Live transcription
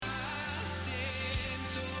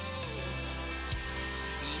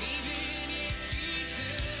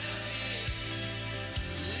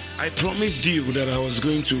I promised you that I was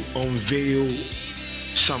going to unveil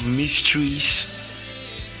some mysteries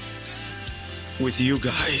with you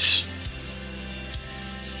guys.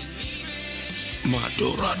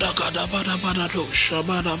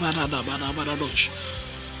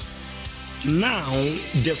 Now,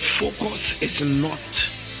 the focus is not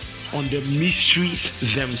on the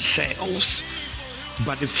mysteries themselves,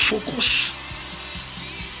 but the focus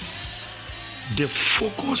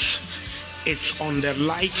is on the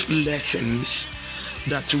life lessons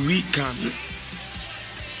that we can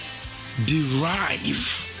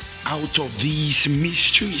derive out of these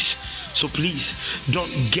mysteries. So please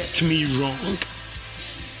don't get me wrong.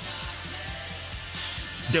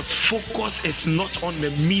 The focus is not on the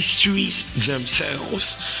mysteries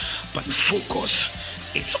themselves, but the focus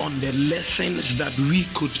is on the lessons that we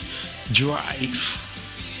could derive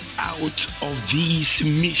out of these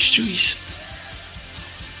mysteries.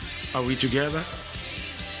 Are we together?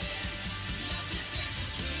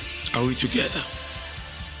 Are we together?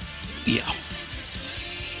 Yeah.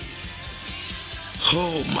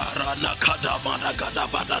 Oh,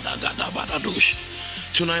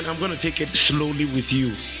 tonight I'm going to take it slowly with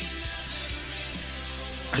you.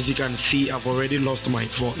 As you can see, I've already lost my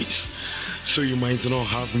voice, so you might not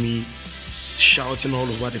have me shouting all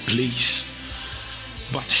over the place.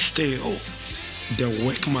 But still, the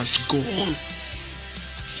work must go on.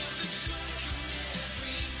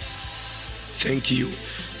 Thank you.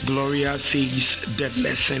 Gloria says the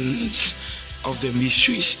lessons of the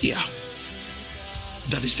mysteries. Yeah.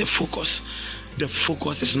 That is the focus. The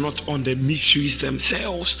focus is not on the mysteries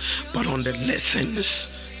themselves, but on the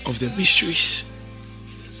lessons of the mysteries.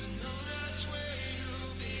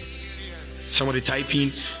 Somebody type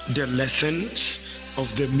in the lessons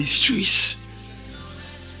of the mysteries.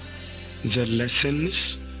 The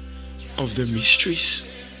lessons of the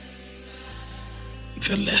mysteries.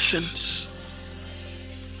 The lessons.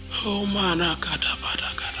 Oh man,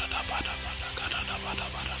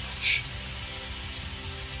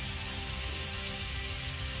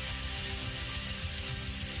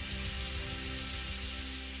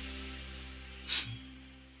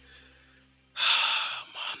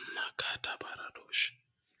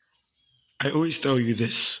 I always tell you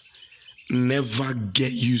this: never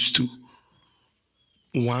get used to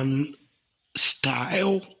one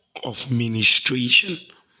style of ministration.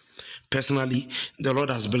 Personally, the Lord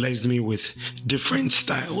has blessed me with different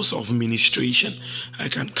styles of ministration. I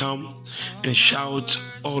can come and shout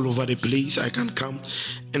all over the place. I can come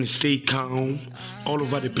and stay calm all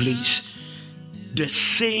over the place. The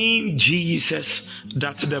same Jesus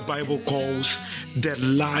that the Bible calls the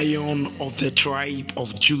Lion of the tribe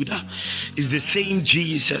of Judah is the same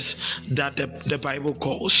Jesus that the Bible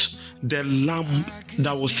calls the Lamb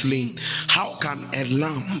that was slain. How can a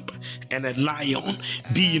lamb and a lion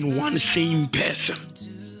be in one same person?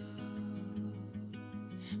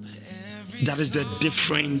 That is the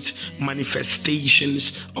different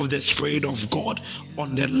manifestations of the Spirit of God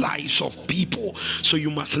on the lives of people. So you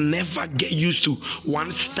must never get used to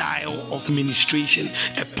one style of ministration,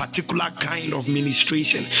 a particular kind of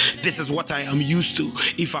ministration. This is what I am used to.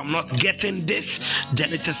 If I'm not getting this,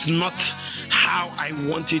 then it is not how I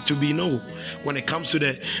want it to be. No. When it comes to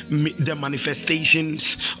the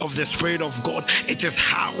manifestations of the Spirit of God, it is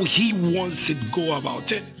how He wants it go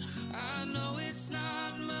about it.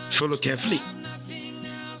 Follow carefully.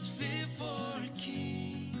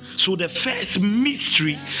 So the first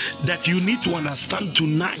mystery that you need to understand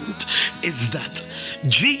tonight is that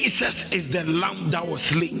Jesus is the Lamb that was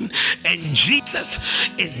slain, and Jesus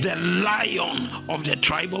is the Lion of the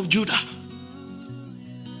tribe of Judah.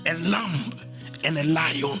 A lamb and a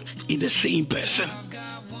lion in the same person.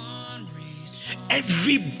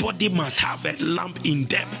 Everybody must have a lamb in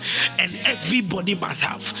them, and everybody must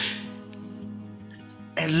have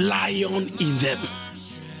a lion in them.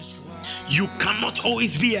 You cannot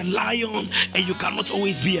always be a lion and you cannot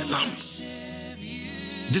always be a lamb.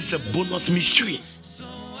 This is a bonus mystery.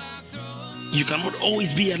 You cannot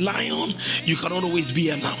always be a lion, you cannot always be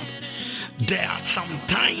a lamb. There are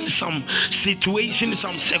sometimes some situations,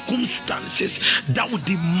 some circumstances that would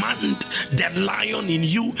demand the lion in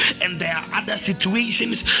you, and there are other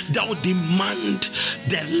situations that would demand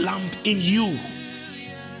the lamb in you.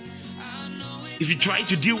 If you try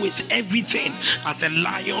to deal with everything as a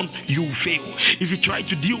lion, you fail. If you try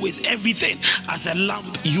to deal with everything as a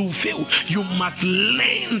lamb, you fail. You must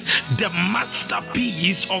learn the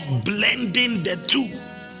masterpiece of blending the two.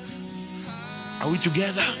 Are we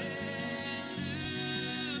together?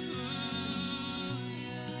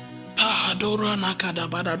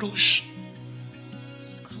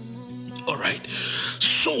 All right.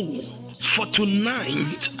 So, For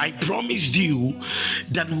tonight, I promised you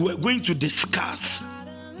that we were going to discuss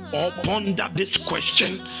or ponder this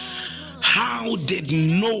question: how did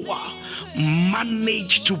Noah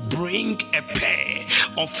manage to bring a pair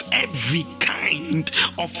of every kind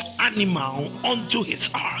of animal onto his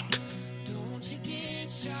ark?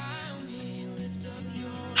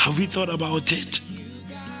 Have you thought about it?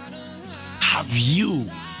 Have you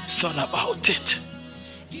thought about it?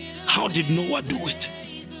 How did Noah do it?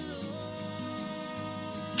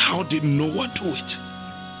 How did Noah do it?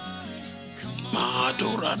 How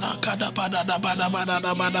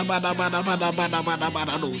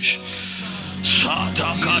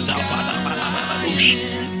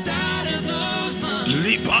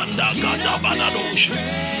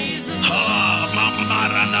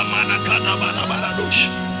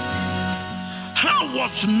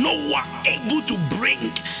was Noah able to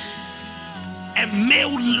bring a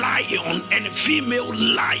male lion and a female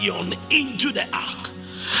lion into the ark?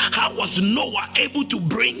 How was Noah able to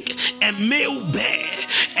bring a male bear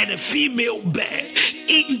and a female bear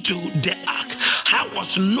into the ark? How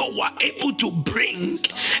was Noah able to bring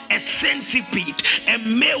a centipede, a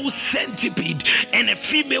male centipede and a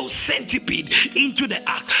female centipede into the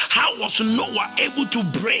ark? How was Noah able to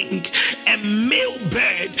bring a male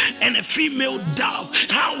bird and a female dove?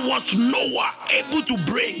 How was Noah able to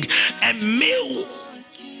bring a male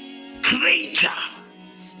creature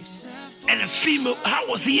and a female? How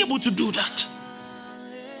was he able to do that?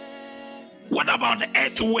 What about the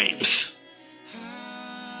earthworms?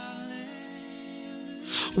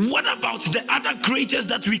 What about the other creatures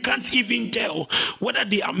that we can't even tell whether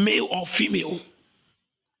they are male or female?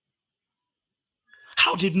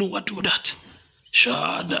 How did Noah do that?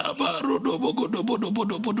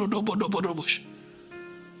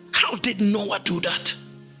 How did Noah do that?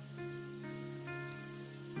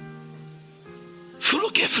 Follow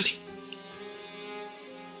carefully.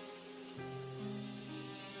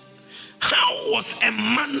 How was a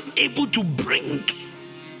man able to bring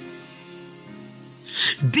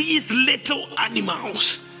these little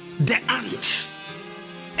animals, the ants,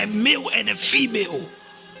 a male and a female?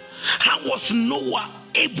 How was Noah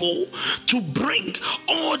able to bring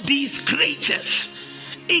all these creatures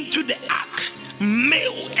into the ark,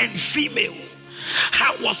 male and female?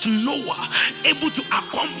 How was Noah able to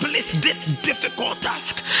accomplish this difficult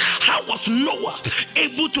task? How was Noah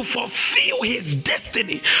able to fulfill his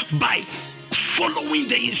destiny by following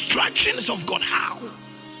the instructions of God? How?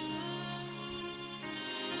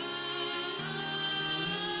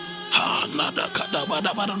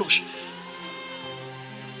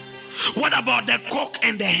 What about the cock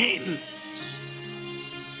and the hen?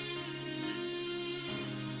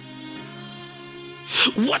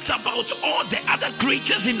 What about all the other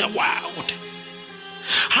creatures in the wild?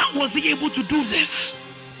 How was he able to do this?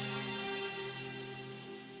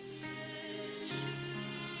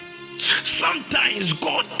 Sometimes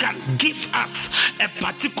God can give us a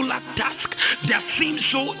particular task that seems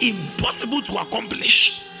so impossible to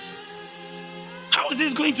accomplish. How is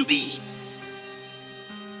this going to be?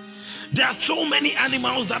 There are so many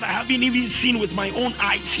animals that I haven't even seen with my own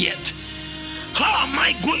eyes yet. How am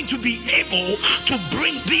I going to be able to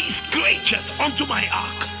bring these creatures onto my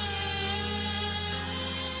ark?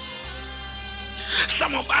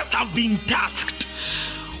 Some of us have been tasked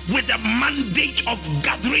with the mandate of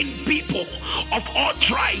gathering people of all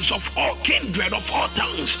tribes, of all kindred, of all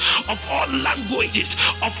tongues, of all languages,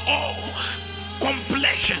 of all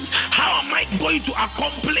complexion. How am I going to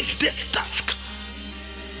accomplish this task?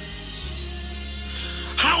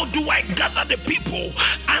 How do I gather the people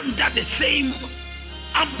under the same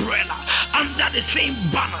umbrella, under the same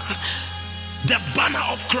banner, the banner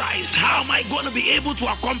of Christ? How am I going to be able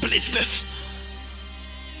to accomplish this?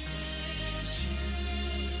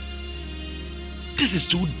 This is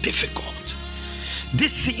too difficult.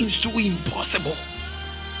 This seems too impossible.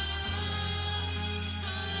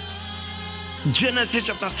 Genesis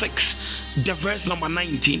chapter 6, the verse number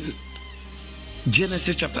 19.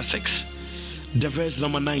 Genesis chapter 6, the verse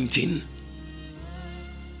number 19.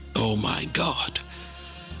 Oh my God.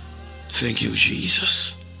 Thank you,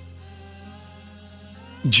 Jesus.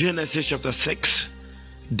 Genesis chapter 6,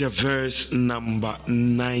 the verse number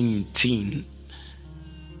 19.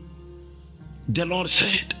 The Lord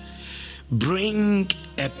said, bring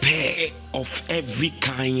a pair of every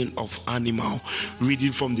kind of animal.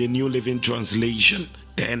 Reading from the New Living Translation,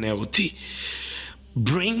 the NLT.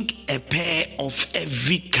 Bring a pair of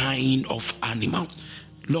every kind of animal.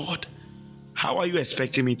 Lord, how are you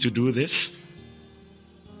expecting me to do this?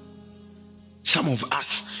 Some of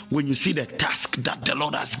us, when you see the task that the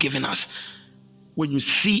Lord has given us, when you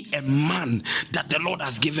see a man that the Lord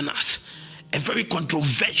has given us, a very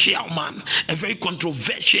controversial man, a very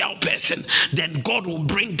controversial person, then God will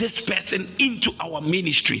bring this person into our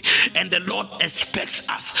ministry, and the Lord expects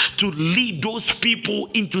us to lead those people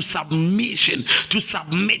into submission, to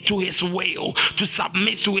submit to his will, to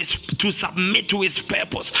submit to his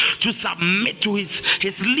purpose, to submit to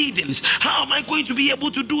his leadings. How am I going to be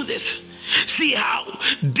able to do this? See how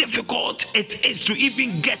difficult it is to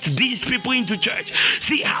even get these people into church.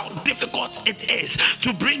 See how difficult it is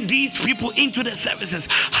to bring these people into the services.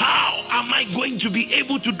 How am I going to be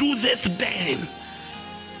able to do this then?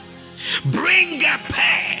 Bring a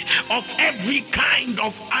pair of every kind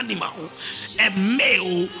of animal, a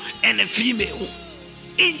male and a female,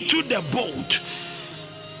 into the boat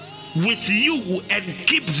with you and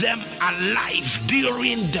keep them alive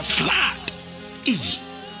during the flood.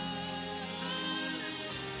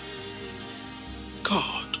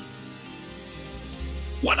 God.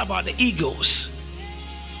 What about the eagles?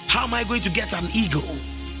 How am I going to get an eagle?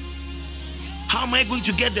 How am I going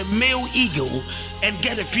to get the male eagle and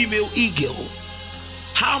get a female eagle?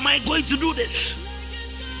 How am I going to do this?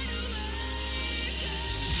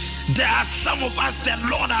 There are some of us, the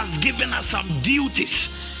Lord has given us some duties,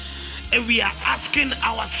 and we are asking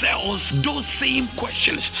ourselves those same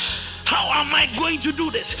questions. How am I going to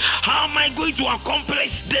do this? How am I going to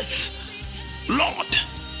accomplish this, Lord?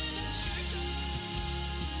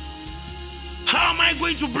 How am I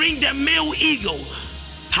going to bring the male eagle?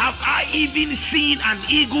 Have I even seen an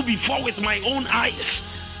eagle before with my own eyes?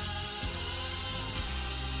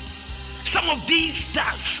 Some of these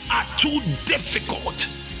tasks are too difficult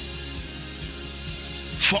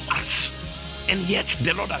for us, and yet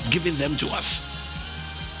the Lord has given them to us.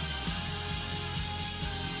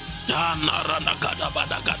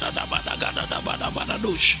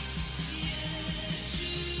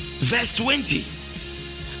 Verse 20,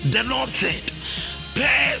 the Lord said,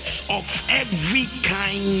 pairs of every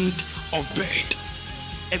kind of bird.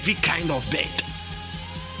 Every kind of bird.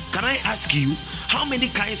 Can I ask you, how many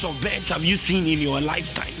kinds of birds have you seen in your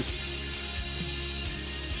lifetime?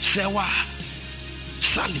 Sewa,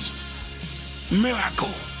 Sally,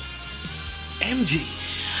 Miracle, MJ.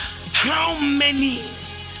 How many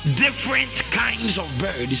different kinds of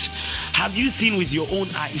birds have you seen with your own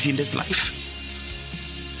eyes in this life?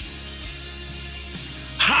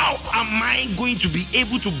 How am I going to be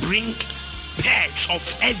able to bring pairs of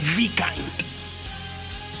every kind?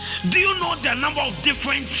 Do you know the number of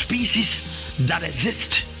different species that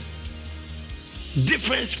exist?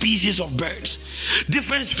 Different species of birds,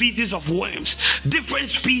 different species of worms, different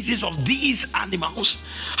species of these animals.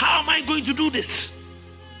 How am I going to do this?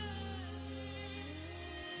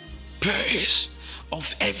 Pairs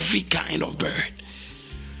of every kind of bird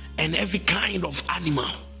and every kind of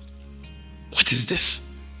animal. What is this?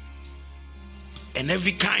 And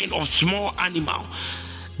every kind of small animal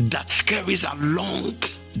that scurries along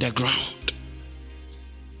the ground.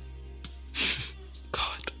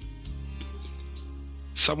 God.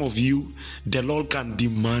 Some of you, the Lord can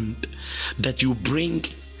demand that you bring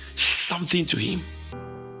something to him.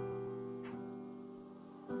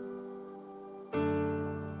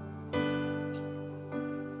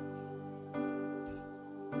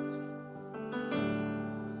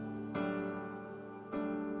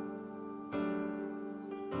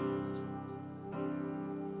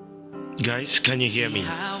 Guys, can you hear me?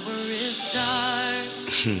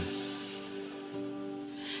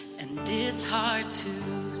 And it's hard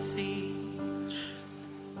to see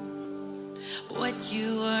what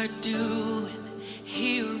you are doing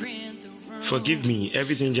here in the room. Forgive me,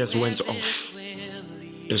 everything just went off.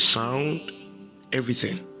 The sound,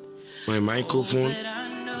 everything. My microphone,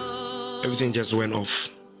 everything just went off.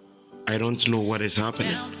 I don't know what is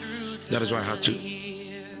happening. That is why I had to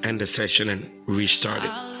end the session and restart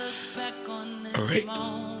it. Alright,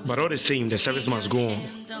 but all the same, the service must go on.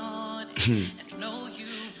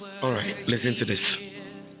 Alright, listen to this.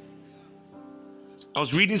 I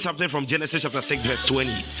was reading something from Genesis chapter 6 verse 20,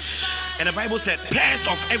 and the Bible said, pairs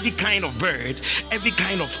of every kind of bird, every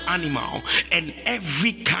kind of animal, and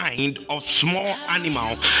every kind of small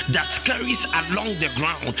animal that scurries along the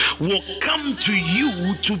ground will come to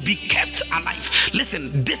you to be kept alive.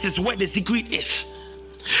 Listen, this is where the secret is.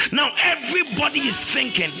 Now everybody is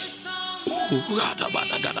thinking,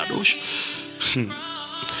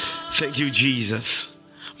 thank you, Jesus.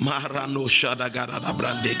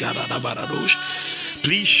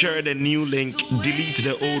 Please share the new link, delete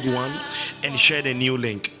the old one, and share the new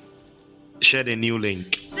link. Share the new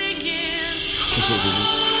link.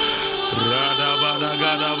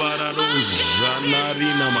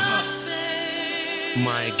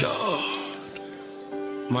 My God.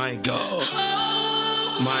 My God.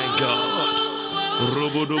 My God. I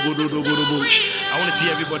want to see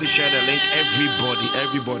everybody share the link.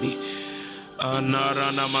 Everybody.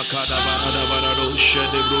 Narana makada barada barado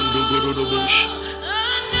shede brundo gurudubush.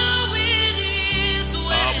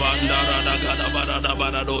 Abandara da gada barada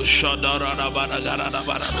barado shadara da barada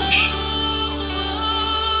baradosh.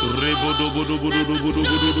 Rebodo budu budu budu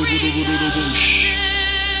budu budu budu bush.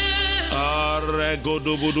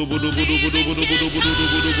 Aregodo budu budu budu budu budu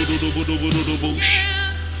budu budu budu bush.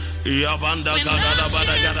 Yabanda gada da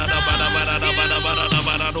bada gada da bada bada da bada bada da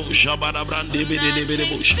bada do shabada brandi bidi bidi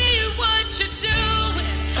bush.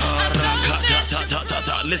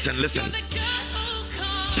 Listen.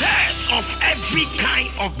 Pairs of every kind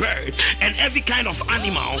of bird and every kind of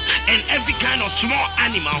animal and every kind of small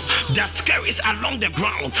animal that scurries along the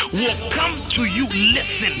ground will come to you.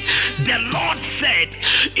 Listen, the Lord said,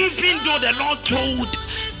 even though the Lord told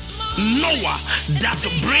Noah that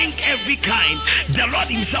bring every kind, the Lord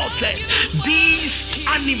himself said, these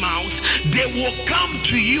animals, they will come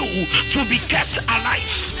to you to be kept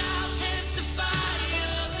alive.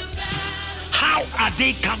 How are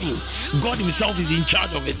they coming? God himself is in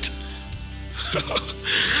charge of it.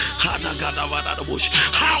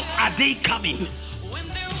 How are they coming?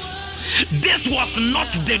 This was not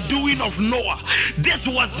the doing of Noah. This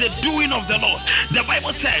was the doing of the Lord. The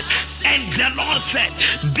Bible said, and the Lord said,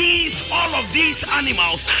 all of these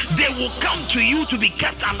animals, they will come to you to be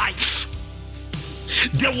kept alive.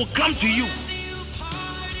 They will come to you.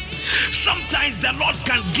 Sometimes the Lord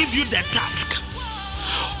can give you the task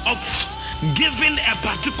of giving a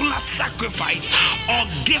particular sacrifice, or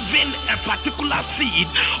giving a particular seed,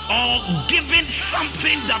 or giving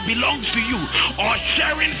something that belongs to you, or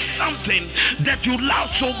sharing something that you love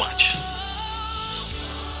so much.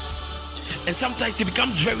 And sometimes it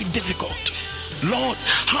becomes very difficult. Lord,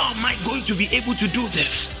 how am I going to be able to do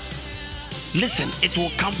this? Listen, it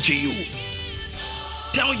will come to you.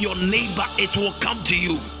 Tell your neighbor, it will come to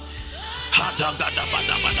you.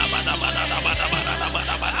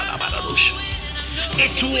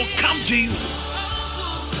 It will come to you.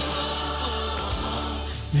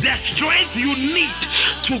 The strength you need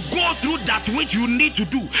to go through that which you need to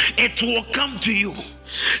do, it will come to you.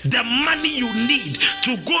 The money you need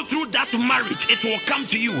to go through that marriage, it will come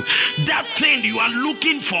to you. That thing you are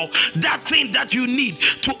looking for, that thing that you need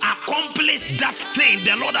to accomplish that thing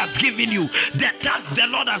the Lord has given you, the task the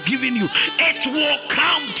Lord has given you, it will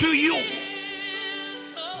come to you.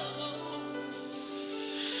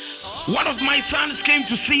 One of my sons came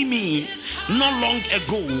to see me not long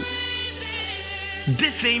ago,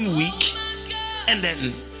 this same week, and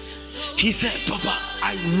then he said, Papa,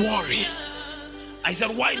 I worry. I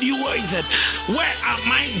said, why do you worry? He said, where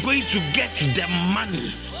am I going to get the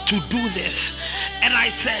money to do this? And I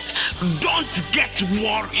said, don't get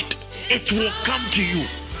worried. It will come to you.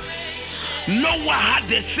 Noah had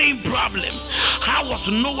the same problem. How was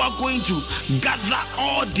Noah going to gather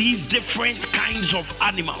all these different kinds of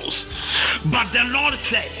animals? But the Lord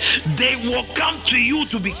said, they will come to you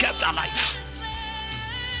to be kept alive.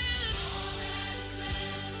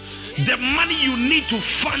 The money you need to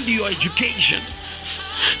fund your education,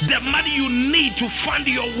 the money you need to fund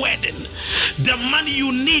your wedding, the money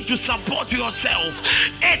you need to support yourself,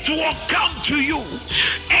 it will come to you.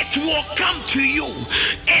 It will come to you.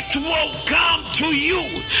 It will come to you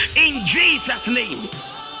in Jesus' name.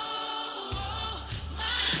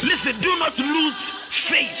 Listen, do not lose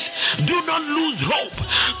faith. Do not lose hope.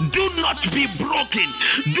 Do not be broken.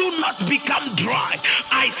 Do not become dry.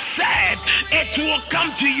 I said it will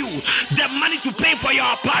come to you. The money to pay for your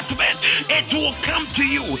apartment, it will come to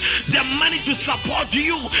you. The money to support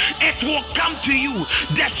you, it will come to you.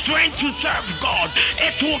 The strength to serve God,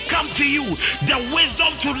 it will come to you. The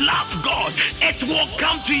wisdom to love God, it will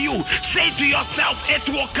come to you. Say to yourself, it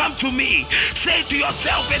will come to me. Say to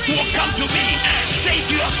yourself, it will come to me. Say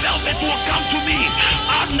to yourself, it will come to me.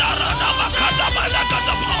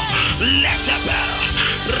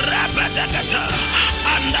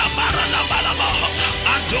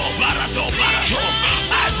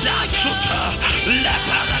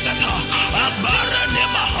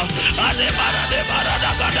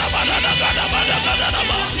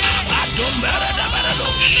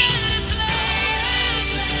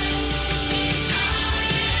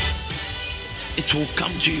 It will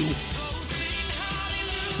come to you.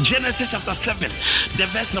 Genesis chapter 7, the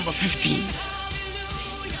verse number 15.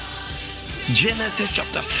 Genesis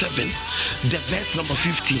chapter 7, the verse number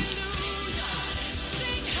 15.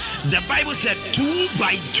 The Bible said 2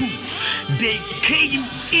 by 2 they came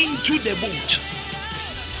into the boat.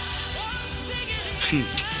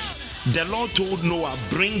 The Lord told Noah,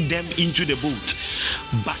 bring them into the boat.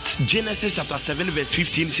 But Genesis chapter 7 verse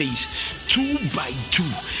 15 says, 2 by 2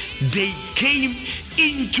 they came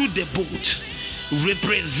into the boat,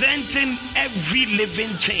 representing every living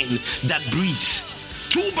thing that breathes.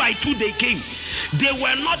 2 by 2 they came. They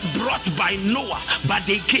were not brought by Noah, but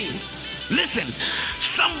they came. Listen,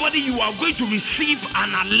 somebody, you are going to receive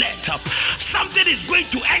an alert. Something is going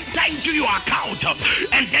to enter into your account,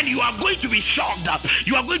 and then you are going to be shocked.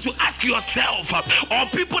 You are going to ask yourself, or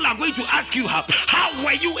people are going to ask you, how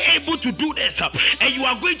were you able to do this? And you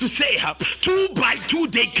are going to say, 2 by 2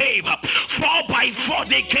 they came, 4 by 4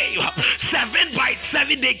 they came, 7 by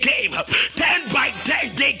 7 they came, 10 by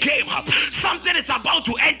 10 they came. Something is about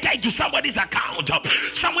to enter into somebody's account.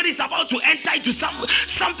 Somebody is about to enter into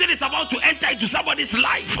something is about to enter into somebody's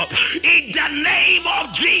life in the name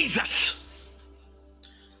of Jesus.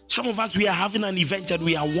 Some of us, we are having an event and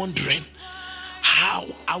we are wondering, how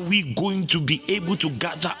are we going to be able to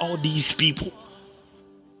gather all these people?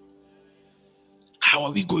 How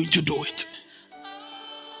are we going to do it?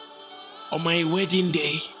 On my wedding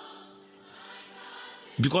day,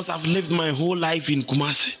 because I've lived my whole life in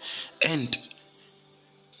Kumasi and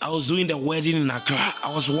I was doing the wedding in Accra,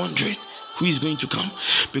 I was wondering who is going to come,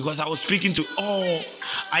 because I was speaking to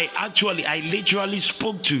I literally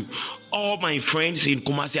spoke to all my friends in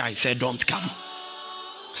Kumasi. I said, don't come.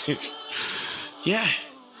 Yeah,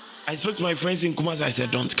 I spoke to my friends in Kumasi. I said,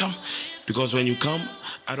 don't come, because when you come,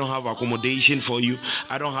 I don't have accommodation for you.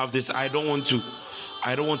 I don't have this. I don't want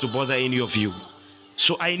to bother any of you.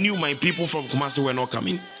 So I knew my people from Kumasi were not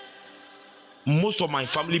coming. Most of my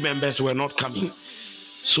family members were not coming.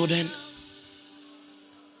 So then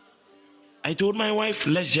I told my wife,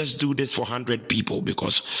 let's just do this for 100 people,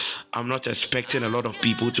 because I'm not expecting a lot of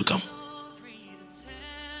people to come.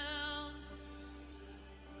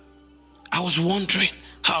 I was wondering,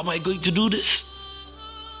 how am I going to do this?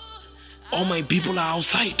 All my people are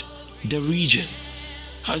outside the region.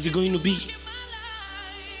 How's it going to be?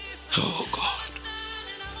 Oh God.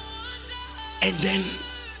 And then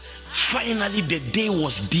finally the day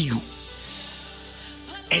was due.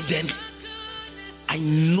 And then I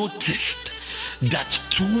noticed that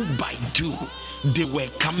 2 by 2 they were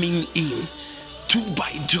coming in. 2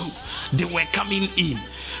 by 2 they were coming in.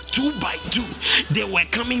 2 by 2 they were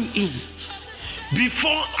coming in.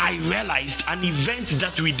 Before I realized, an event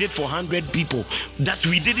that we did for 100 people that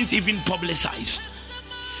we didn't even publicize,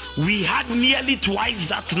 we had nearly twice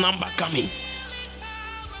that number coming.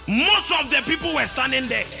 Most of the people were standing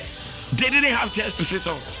there. They didn't have chairs to sit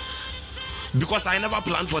on, because I never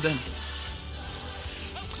planned for them.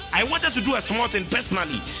 I wanted to do a small thing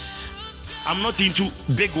personally. I'm not into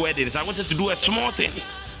big weddings. I wanted to do a small thing.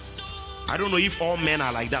 I don't know if all men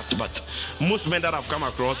are like that, but most men that I've come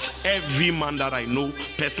across, every man that I know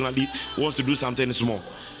personally wants to do something small,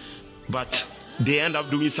 but they end up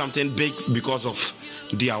doing something big because of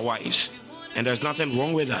their wives, and there's nothing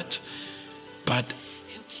wrong with that. But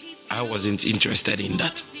I wasn't interested in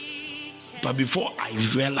that. But before I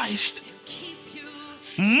realized,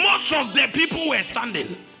 most of the people were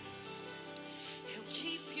standing.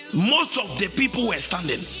 Most of the people were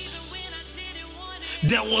standing.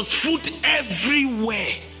 There was food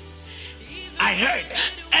everywhere. I heard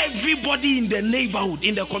everybody in the neighborhood,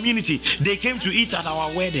 in the community, they came to eat at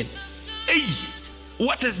our wedding. Hey,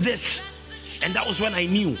 what is this? And that was when I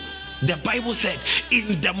knew. The Bible said,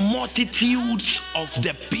 in the multitudes of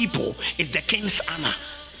the people is the king's honor.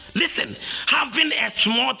 Listen, having a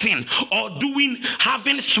small thing or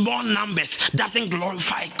having small numbers doesn't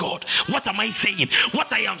glorify God. What am I saying?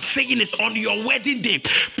 What I am saying is, on your wedding day,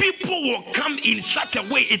 people will come in such a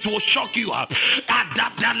way it will shock you. On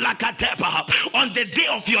the day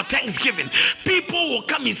of your Thanksgiving, people will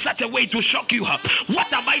come in such a way it will shock you.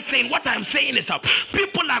 What am I saying? What I am saying is,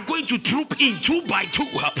 people are going to troop in 2 by 2.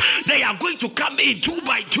 They are going to come in 2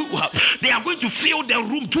 by 2. They are going to fill the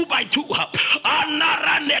room 2 by 2.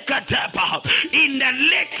 In a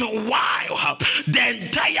little while, the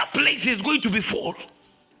entire place is going to be full.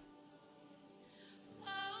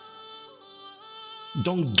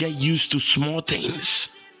 Don't get used to small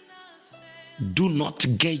things. Do not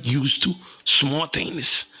get used to small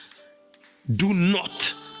things. Do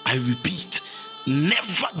not, I repeat,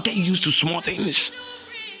 never get used to small things.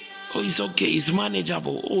 Oh, it's okay, it's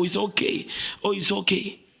manageable. Oh, it's okay. Oh, it's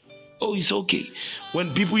okay. Oh, it's okay.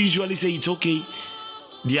 When people usually say it's okay,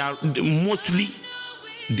 they are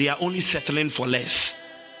only settling for less.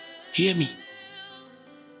 Hear me.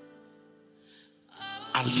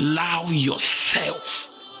 Allow yourself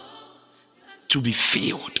to be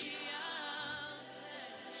filled.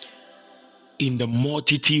 In the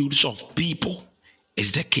multitudes of people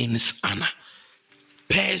is the king's honor.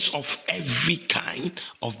 pairs of every kind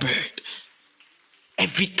of bird,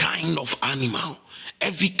 every kind of animal,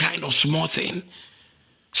 every kind of small thing,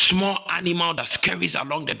 small animal that scurries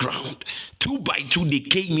along the ground. 2 by 2, they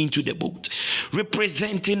came into the boat,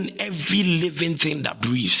 representing every living thing that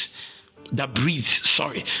breathes.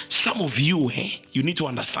 Sorry. Some of you, you need to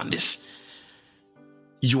understand this.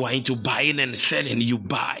 You are into buying and selling. You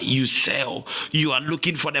buy, you sell. You are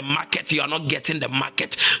looking for the market. You are not getting the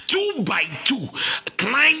market. 2 by 2,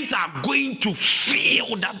 clients are going to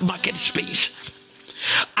fill that market space.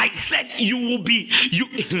 I said you will be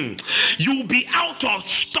out of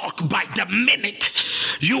stock by the minute.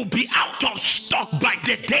 You'll be out of stock by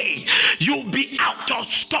the day. You'll be out of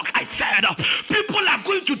stock. I said people are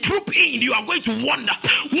going to troop in. You are going to wonder,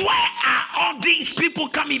 where are all these people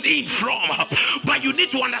coming in from? But you need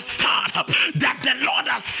to understand that the Lord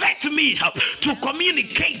has said to me to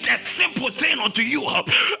communicate a simple thing unto you.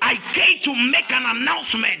 I came to make an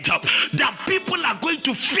announcement that people are going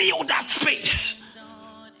to fill that space.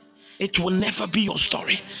 It will never be your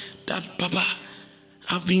story that, Papa,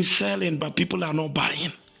 I've been selling, but people are not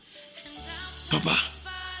buying. Papa,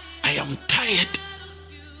 I am tired.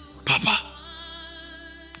 Papa,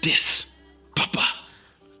 this. Papa,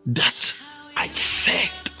 that. I said.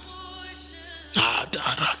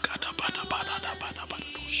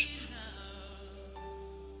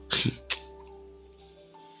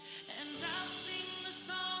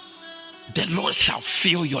 The Lord shall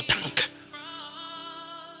fill your tank.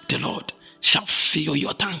 The Lord shall fill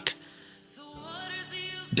your tank.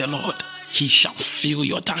 The Lord, He shall fill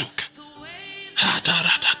your tank.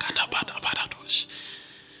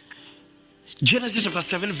 Genesis chapter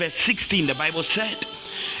 7 verse 16, the Bible said,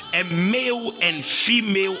 a male and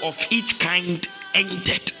female of each kind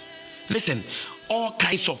entered. Listen, all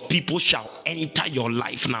kinds of people shall enter your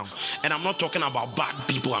life now. And I'm not talking about bad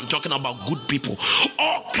people. I'm talking about good people.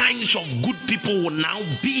 All kinds of good people will now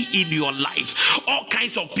be in your life. All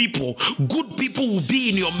kinds of people, good people will be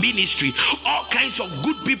in your ministry. All kinds of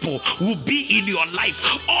good people will be in your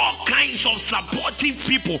life. All kinds of supportive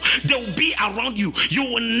people, they will be around you. You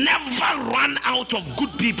will never run out of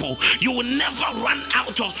good people. You will never run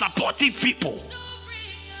out of supportive people.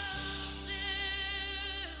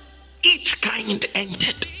 Each kind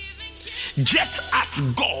entered, just as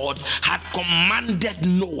God had commanded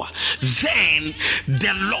Noah. Then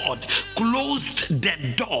the Lord closed the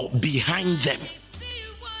door behind them.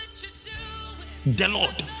 The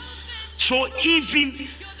Lord. So even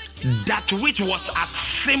that which was as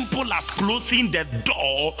simple as closing the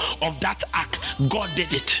door of that ark, God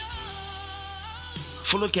did it.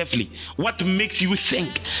 Follow carefully. What makes you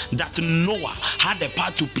think that Noah had a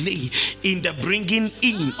part to play in the bringing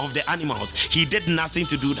in of the animals? He did nothing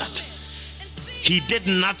to do that. He did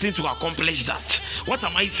nothing to accomplish that. What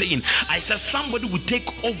am I saying? I said somebody would take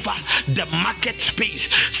over the market space.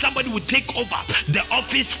 Somebody would take over the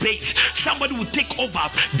office space. Somebody would take over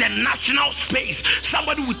the national space.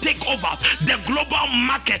 Somebody would take over the global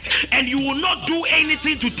market, and you will not do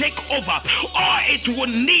anything to take over. All it will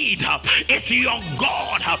need is your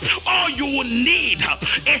God. All you will need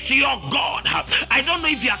is your God. I don't know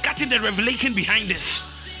if you are catching the revelation behind this.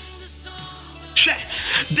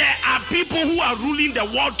 There are people who are ruling the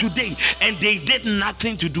world today, and they did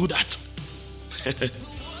nothing to do that.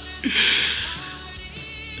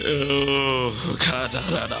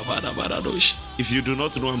 If you do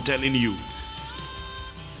not know, I'm telling you,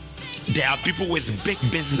 there are people with big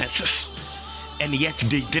businesses, and yet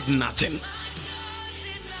they did nothing.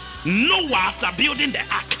 Noah, after building the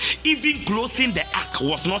ark, even closing the ark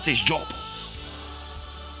was not his job.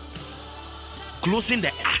 Closing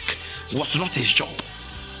the ark was not his job.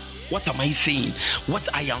 What am I saying? What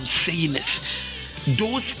I am saying is,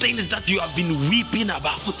 those things that you have been weeping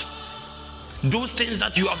about, those things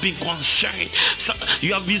that you have been concerned,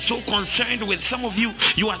 you have been so concerned with. Some of you,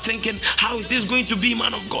 you are thinking, how is this going to be,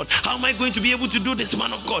 man of God? How am I going to be able to do this,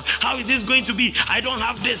 man of God? How is this going to be? I don't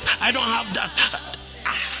have this, I don't have that.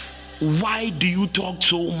 Why do you talk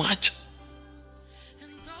so much?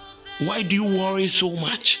 Why do you worry so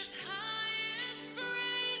much?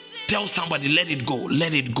 Tell somebody, let it go,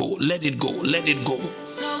 let it go, let it go, let it go.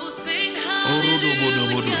 So sing hallelujah to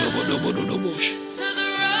the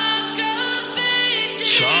rock of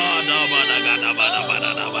ages. All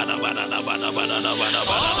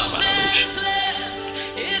that's left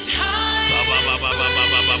is high.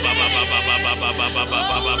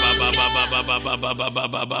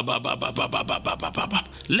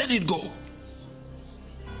 Let it go.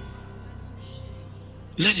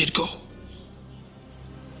 Let it go.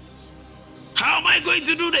 How am I going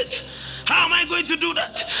to do this? How am I going to do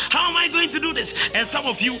that? How am I going to do this? And some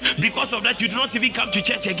of you, because of that, you do not even come to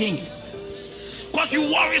church again. Because you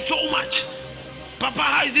worry so much. Papa,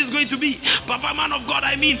 how is this going to be? Papa, man of God,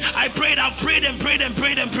 I've prayed and prayed.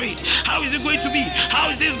 How is it going to be? How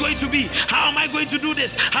is this going to be? How am I going to do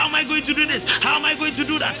this? How am I going to do this? How am I going to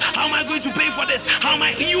do that? How am I going to pay for this?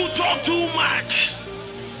 You talk too much.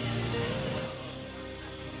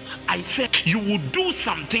 I said you will do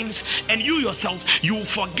some things and you yourself, you will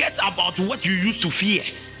forget about what you used to fear.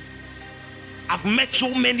 I've met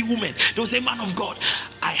so many women. They'll say, man of God,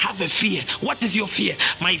 I have a fear. What is your fear?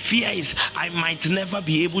 My fear is I might never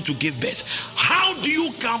be able to give birth. How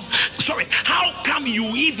come you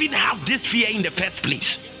even have this fear in the first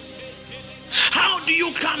place? How do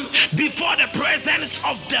you come before the presence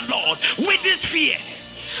of the Lord with this fear?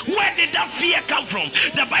 Where did that fear come from?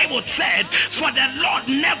 The Bible said, for the Lord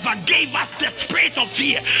never gave us the spirit of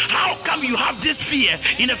fear. How come you have this fear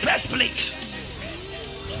in the first place?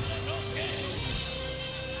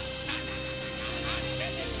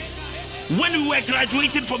 When we were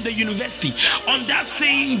graduating from the university, on that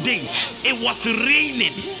same day, it was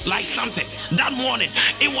raining like something. That morning,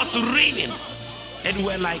 it was raining. And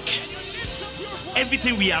we're like,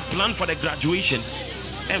 everything we had planned for the graduation,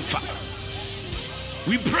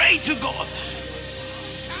 we prayed to God.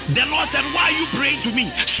 The Lord said, why are you praying to me?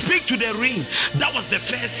 Speak to the rain. That was the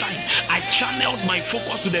first time I channeled my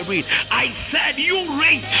focus to the rain. I said, you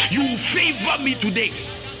rain, you favor me today.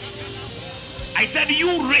 I said, you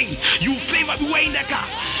rain, you favor me. We were in the car.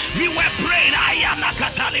 We were praying.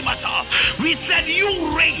 We said, you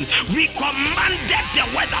rain. We commanded the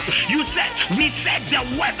weather. We said the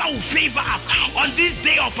weather will favor us on this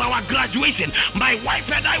day of our graduation. My wife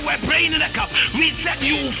and I were praying in the car. We said,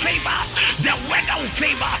 you will favor us. The weather will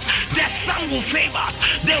favor us. The sun will favor us.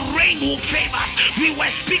 The rain will favor us. We were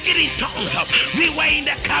speaking in tongues. We were in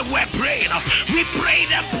the car. We were praying. We prayed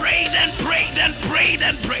and prayed and prayed and prayed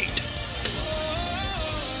and prayed.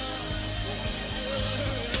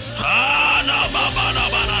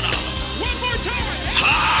 One more time.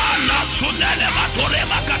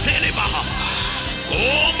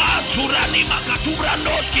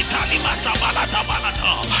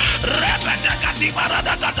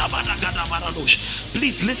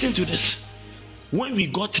 Please listen to this. When we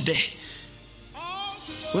got there,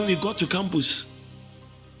 when we got to campus,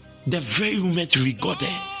 the very moment we got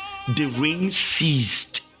there, the rain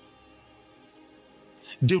ceased.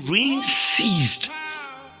 The rain ceased.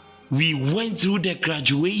 We went through the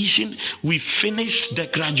graduation. We finished the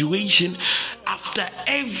graduation. After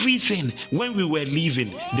everything, when we were leaving,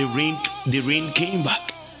 the rain came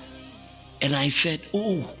back. And I said,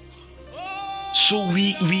 oh, so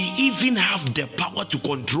we even have the power to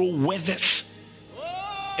control weathers.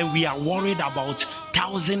 And we are worried about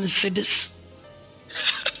 1,000 cities.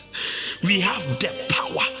 We have the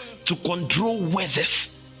power to control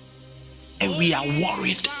weathers. And we are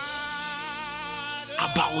worried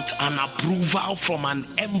about an approval from an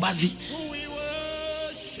embassy.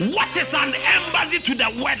 What is an embassy to the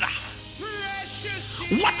weather?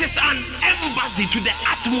 What is an embassy to the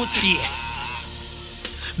atmosphere?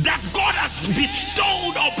 That God has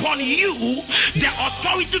bestowed upon you the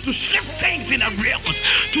authority to shift things in the realms,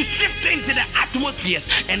 to shift things in the atmospheres,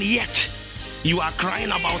 and yet you are crying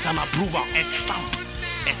about an approval. A stamp,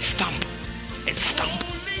 a stamp, a stamp,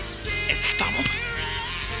 a stamp.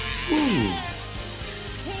 Ooh.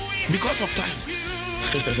 Because of time.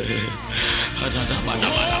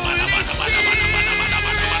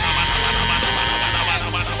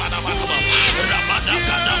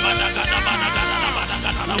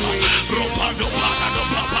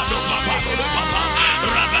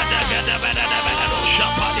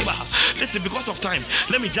 Listen, because of time,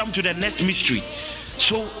 let me jump to the next mystery.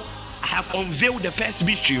 So I have unveiled the first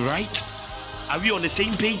mystery, right? Are we on the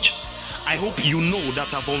same page? I hope you know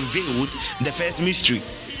that I've unveiled the first mystery.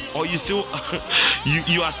 Or you still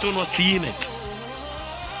you are still not seeing it.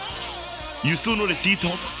 You still know the sea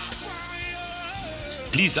top?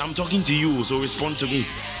 Please, I'm talking to you, so respond to me.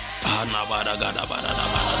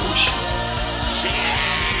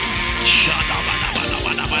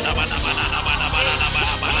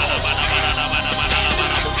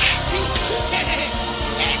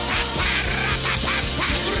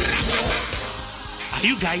 Are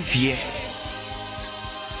you guys here?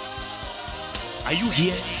 Are you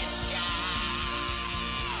here?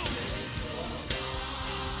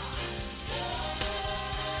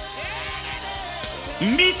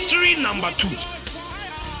 Mystery number 2.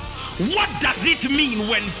 What does it mean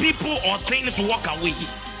when people or things walk away?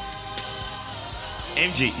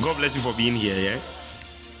 MJ, God bless you for being here, yeah?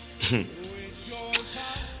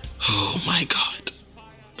 Oh my God.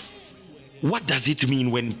 What does it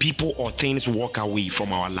mean when people or things walk away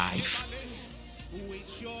from our life?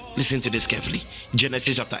 Listen to this carefully.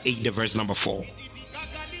 Genesis chapter 8, the verse number 4.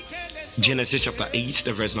 Genesis chapter 8,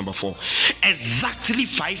 the verse number 4. Exactly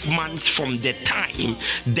 5 months from the time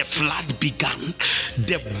the flood began,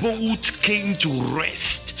 the boat came to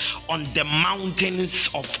rest on the mountains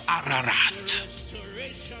of Ararat.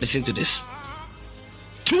 Listen to this.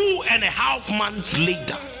 2.5 months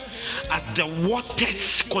later, as the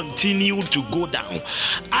waters continued to go down,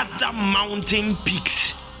 other mountain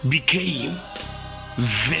peaks became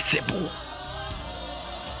visible.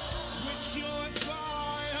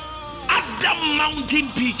 Other mountain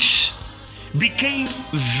peaks became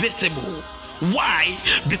visible. Why?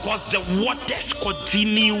 Because the waters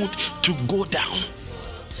continued to go down.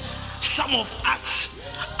 Some of us,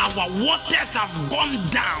 our waters have gone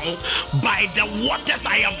down by the waters.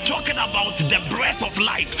 I am talking about the breath of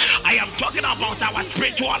life. I am talking about our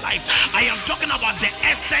spiritual life. I am talking about the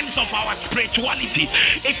essence of our spirituality.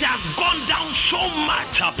 It has gone down so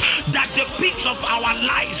much that the peaks of our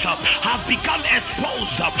lives have become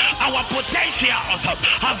exposed. Our potentials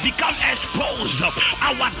have become exposed.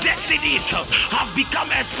 Our destinies have become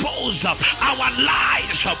exposed. Our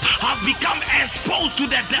lives have become exposed to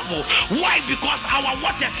the devil. Why? Because our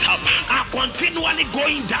waters are continually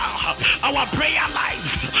going down. Our prayer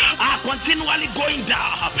lives are continually going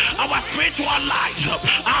down. Our spiritual lives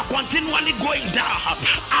are continually going down.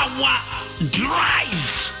 Our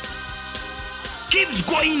drive keeps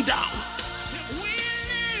going down,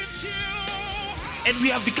 and we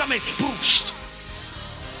have become exposed.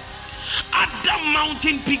 Other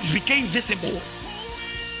mountain peaks became visible.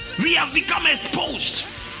 We have become exposed.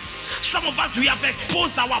 Some of us, we have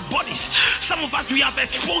exposed our bodies. Some of us, we have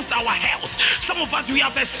exposed our health. Some of us, we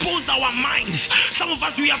have exposed our minds. Some of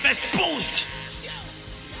us, we have exposed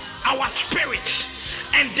our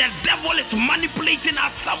spirits. And the devil is manipulating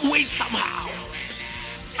us some way, somehow.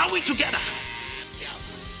 Are we together?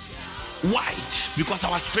 Why? Because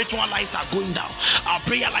our spiritual lives are going down. Our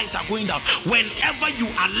prayer lives are going down. Whenever you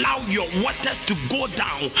allow your waters to go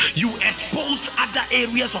down, you expose other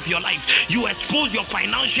areas of your life. You expose your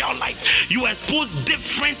financial life. You expose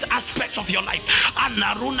different aspects of your life.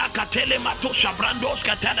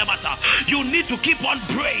 You need to keep on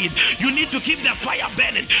praying. You need to keep the fire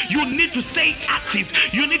burning. You need to stay active.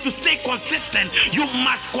 You need to stay consistent. You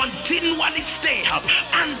must continually stay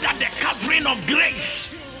under the covering of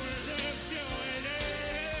grace.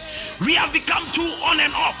 We have become too on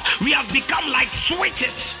and off. We have become like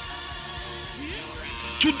switches.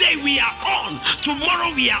 Today we are on,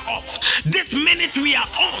 tomorrow we are off. This minute we are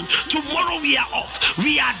on, tomorrow we are off.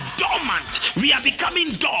 We are dormant. We are becoming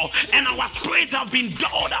dull, and our spirits have been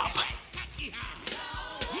dulled up.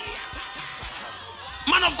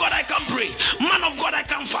 Man of God, I can pray. Man of God, I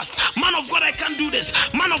can fast. Man of God, I can do this.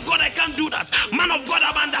 Man of God, I can do that. Man of God,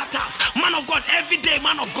 I'm under attack. Man of God, every day,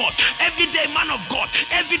 man of God. Every day, man of God.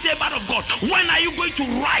 Every day, man of God. When are you going to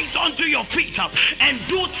rise onto your feet and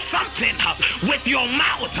do something with your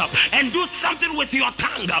mouth and do something with your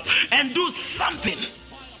tongue and do something?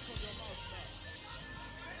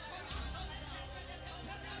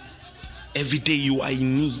 Every day you are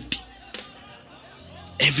in need.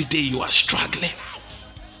 Every day you are struggling.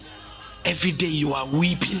 Every day you are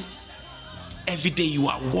weeping. Every day you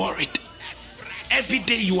are worried. Every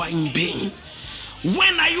day you are in pain.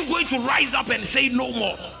 When are you going to rise up and say no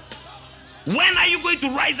more? When are you going to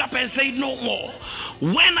rise up and say no more?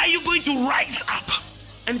 When are you going to rise up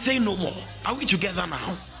and say no more? Are we together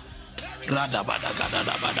now?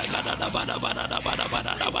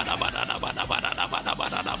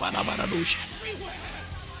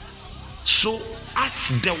 So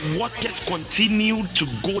as the waters continued to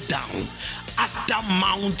go down, other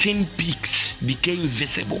mountain peaks became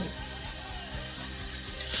visible.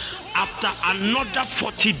 After another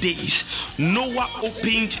 40 days, Noah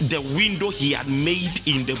opened the window he had made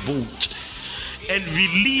in the boat and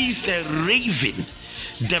released a raven.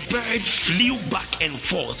 The bird flew back and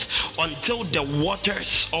forth until the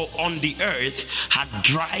waters on the earth had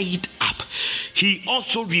dried up. He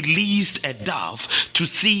also released a dove to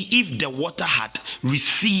see if the water had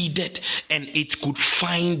receded and it could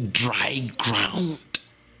find dry ground.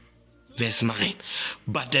 Verse 9.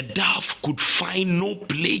 But the dove could find no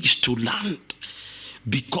place to land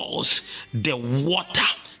because the water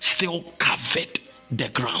still covered the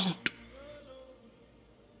ground.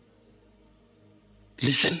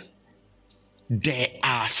 Listen, there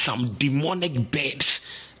are some demonic birds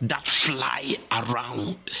that fly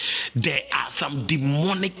around. There are some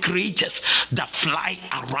demonic creatures that fly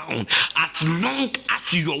around. As long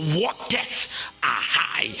as your waters are high,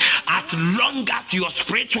 die. As long as your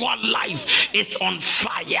spiritual life is on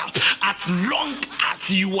fire, as long as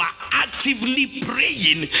you are actively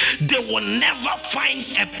praying, they will never find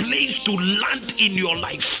a place to land in your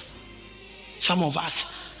life. Some of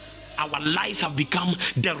us, our lives have become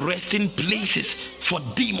the resting places for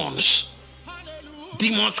demons.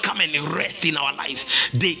 Demons come and rest in our lives.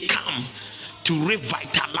 They come to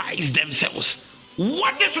revitalize themselves.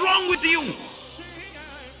 What is wrong with you?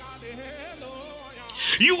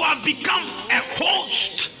 You have become a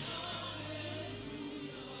host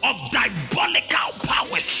of diabolical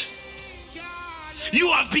powers.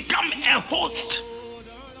 You have become a host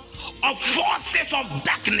of forces of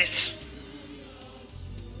darkness.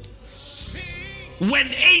 When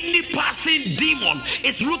any passing demon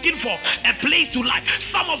is looking for a place to lie,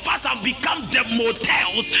 some of us have become the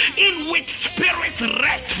motels in which spirits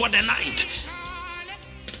rest for the night.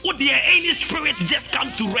 Oh dear, any spirit just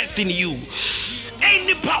comes to rest in you.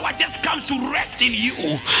 Any power just comes to rest in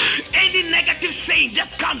you. Any negative saying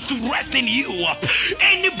just comes to rest in you.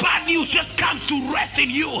 Any bad news just comes to rest in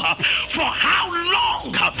you. For how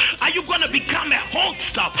long are you going to become a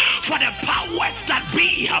host for the powers that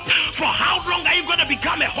be? For how long are you going to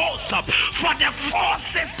become a host for the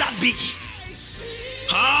forces that be?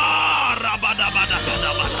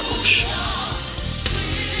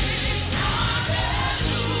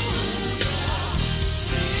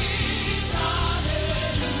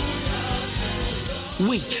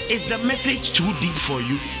 Wait, is the message too deep for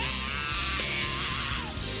you?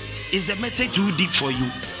 Is the message too deep for you?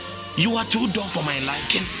 You are too dull for my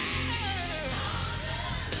liking.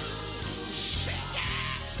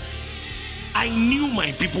 I knew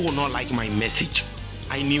my people would not like my message.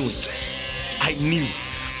 I knew it. I knew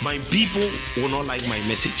my people will not like my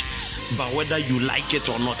message. But whether you like it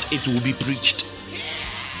or not, it will be preached.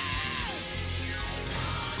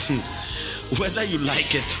 Whether you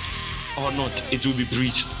like it or not, it will be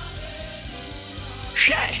preached.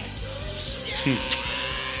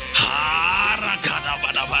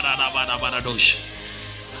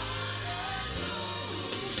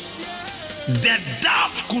 The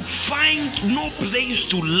dove could find no place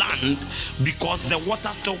to land because the water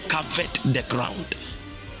still covered the ground.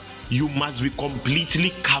 You must be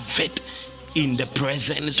completely covered in the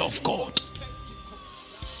presence of God.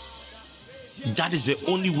 That is the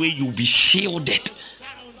only way you'll be shielded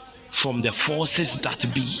from the forces that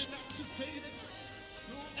be.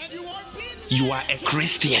 You are a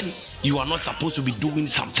Christian. You are not supposed to be doing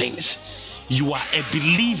some things. You are a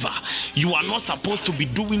believer. You are not supposed to be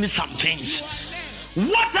doing some things.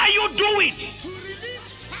 What are you doing?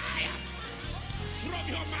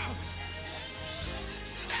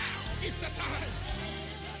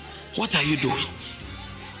 What are you doing?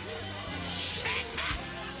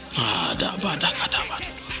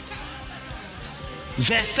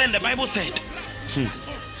 Verse 10, the Bible said,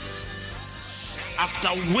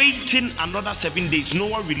 after waiting another 7 days,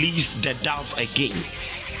 Noah released the dove again.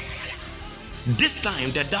 This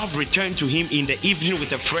time, the dove returned to him in the evening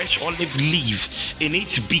with a fresh olive leaf in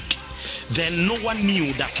its beak. Then Noah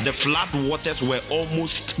knew that the flood waters were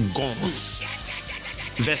almost gone.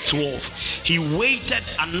 Verse 12, he waited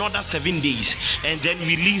another 7 days and then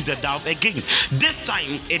released the dove again. This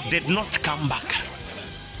time, it did not come back.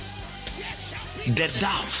 The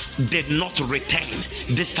dove did not return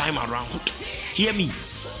this time around. Hear me.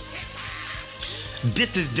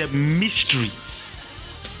 This is the mystery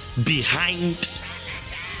behind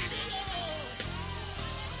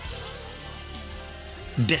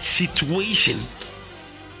the situation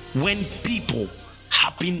when people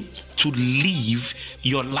happen to leave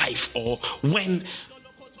your life, or when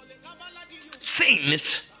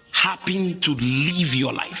things happen to leave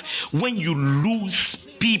your life, when you lose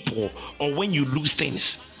people or when you lose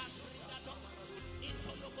things.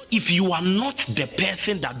 If you are not the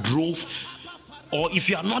person that drove, or if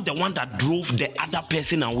you are not the one that drove the other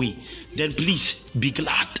person away, then please be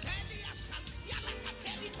glad.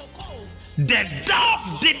 The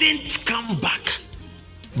dove didn't come back,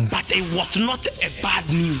 but it was not a bad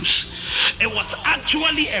news. It was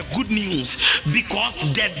actually a good news,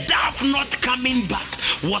 because the dove not coming back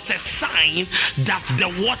was a sign that the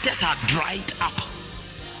waters had dried up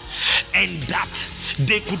and that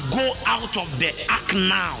they could go out of the ark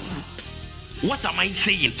now. What am I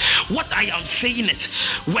saying? What I am saying is,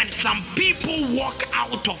 when some people walk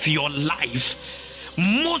out of your life,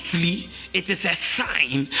 mostly it is a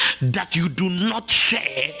sign that you do not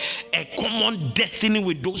share a common destiny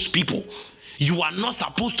with those people. You are not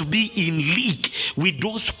supposed to be in league with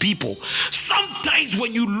those people. Some Sometimes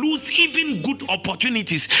when you lose even good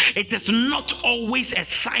opportunities, it is not always a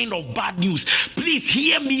sign of bad news. Please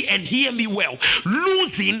hear me and hear me well.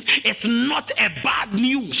 Losing is not a bad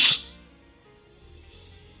news.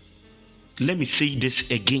 Let me say this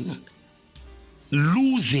again.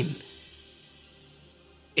 Losing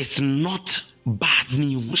is not bad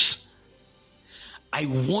news. I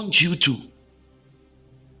want you to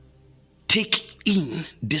take in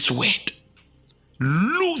this word.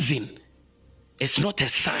 Losing is not a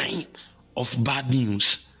sign of bad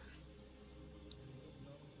news.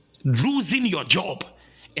 Losing your job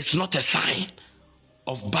is not a sign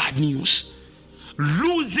of bad news.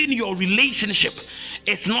 Losing your relationship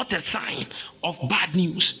is not a sign of bad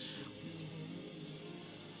news.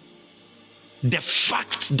 The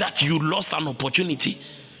fact that you lost an opportunity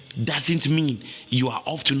doesn't mean you are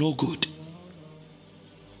off to no good.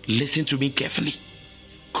 Listen to me carefully.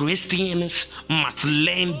 Christians must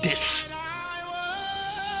learn this.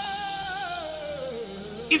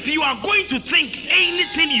 If you are going to think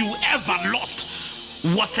anything you ever lost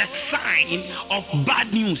was a sign of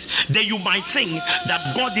bad news, then you might think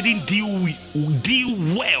that God didn't deal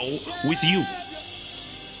well with you.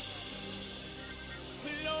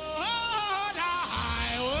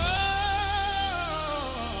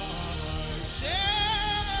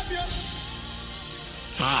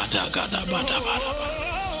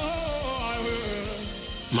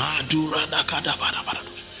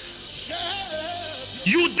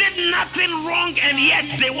 You did nothing wrong and yet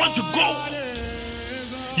they want to go.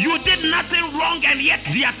 You did nothing wrong and yet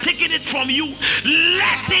they are taking it from you.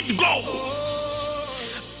 Let it go.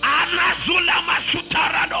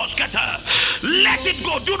 Let it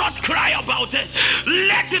go. Do not cry about it.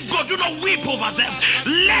 Let it go. Do not weep over them.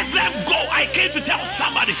 Let them go. I came to tell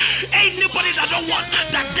somebody, anybody that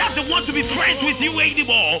doesn't want to be friends with you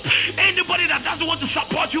anymore, anybody that doesn't want to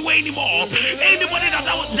support you anymore, anybody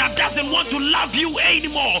that doesn't want to love you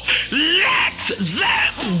anymore, let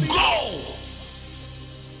them go.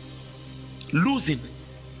 Losing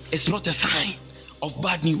is not a sign of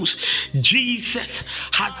bad news. Jesus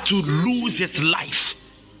had to lose his life.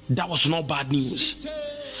 That was not bad news.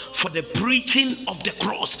 For the preaching of the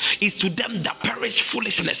cross is to them that perish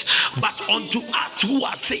foolishness, but unto us who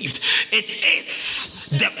are saved, it is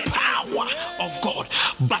the power of God.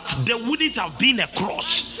 But there wouldn't have been a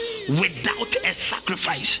cross without a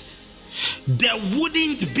sacrifice. There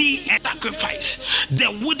wouldn't be a sacrifice.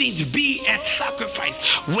 There wouldn't be a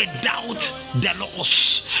sacrifice without the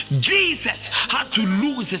loss. Jesus had to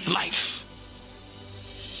lose his life.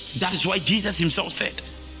 That is why Jesus himself said,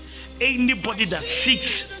 anybody that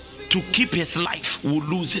seeks to keep his life will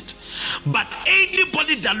lose it. But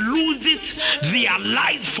anybody that loses their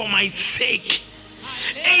lives for my sake,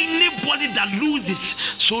 anybody that loses,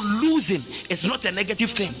 so losing is not a negative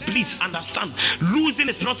thing. Please understand, losing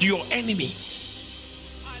is not your enemy.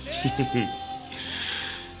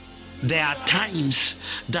 There are times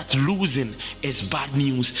that losing is bad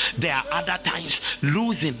news. There are other times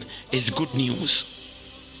losing is good news.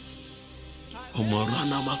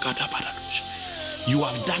 You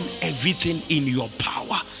have done everything in your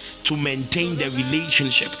power to maintain the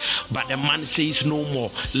relationship, but the man says no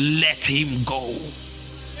more. Let him go.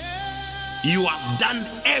 You have done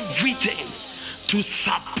everything to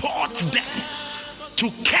support them,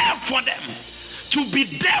 to care for them, to be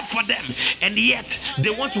there for them, and yet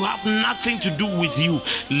they want to have nothing to do with you.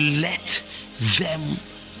 Let them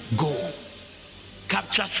go.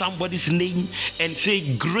 Capture somebody's name and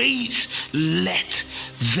say, Grace, let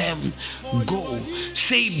them go.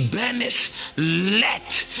 Say, Bernice,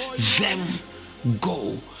 let them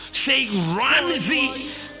go. Say, Ramsey,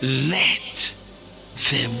 let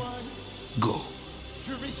them go.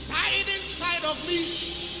 You reside inside of me.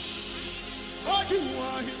 Oh, you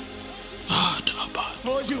want him.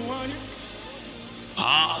 Oh, you want him.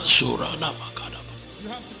 You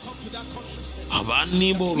have to come to that consciousness.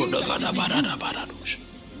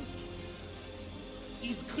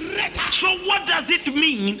 He's greater. So what does it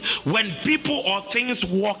mean when people or things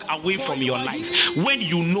walk away from your life? When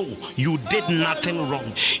you know you did nothing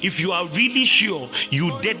wrong. If you are really sure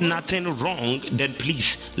you did nothing wrong, then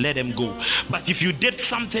please let them go. But if you did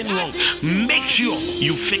something wrong, make sure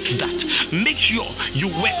you fix that. Make sure you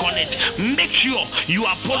work on it. Make sure you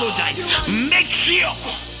apologize. Make sure.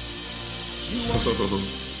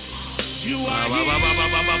 You are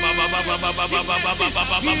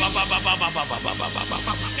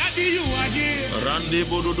Daddy, you are here.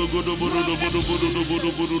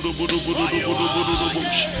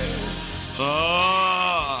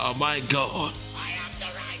 Oh my God.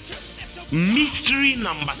 Mystery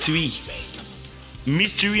number three.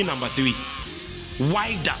 Mystery number three.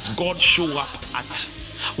 Why does God show up at?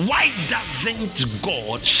 Why doesn't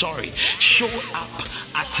God, show up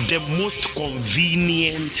at the most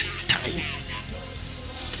convenient time?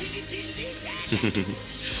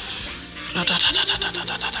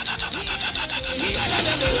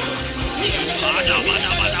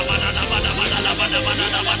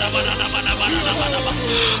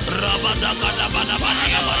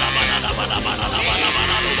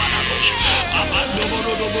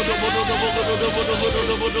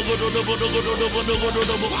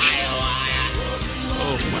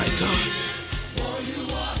 Oh my God.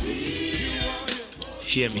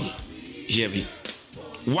 Hear me.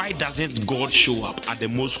 Why doesn't God show up at the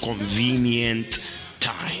most convenient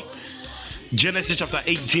time? Genesis chapter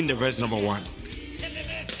 18, the verse number 1.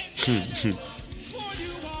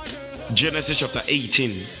 Genesis chapter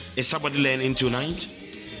 18. Is somebody learning tonight?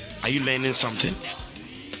 Are you learning something?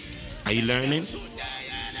 Are you learning?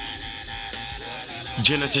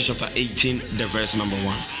 Genesis chapter 18, the verse number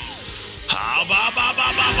 1.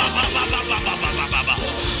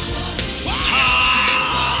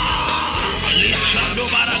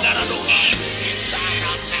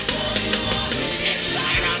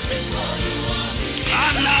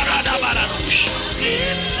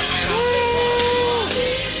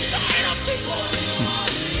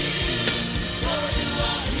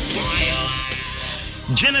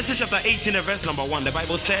 Genesis chapter 18, verse number 1, the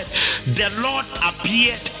Bible said, the Lord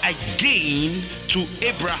appeared again to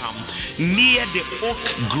Abraham near the oak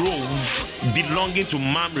grove belonging to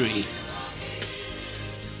Mamre.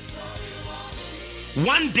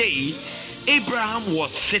 One day, Abraham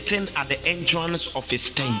was sitting at the entrance of his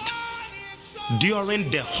tent during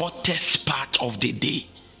the hottest part of the day.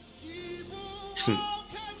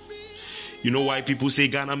 You know why people say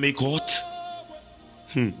Ghana make hot?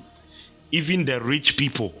 Even the rich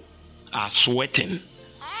people are sweating.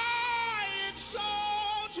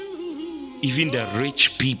 Even the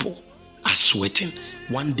rich people are sweating.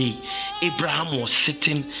 One day, Abraham was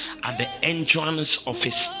sitting at the entrance of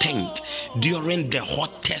his tent during the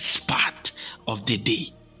hottest part of the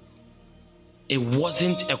day. It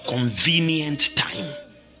wasn't a convenient time.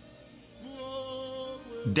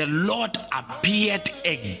 The Lord appeared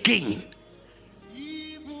again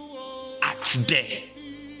at the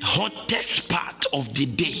hottest part of the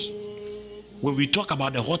day. When we talk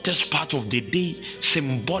about the hottest part of the day,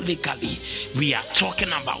 symbolically, we are talking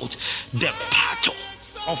about the part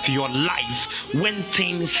of your life when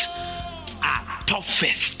things are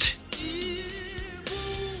toughest.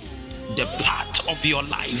 The part of your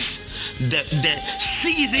life, the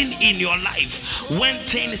season in your life when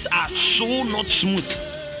things are so not smooth.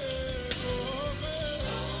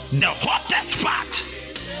 The hottest part,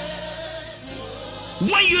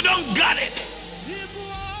 when you don't got it,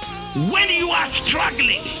 when you are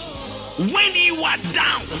struggling, when you are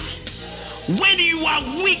down, when you are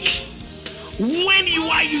weak, when you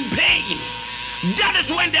are in pain, that is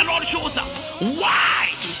when the Lord shows up. Why?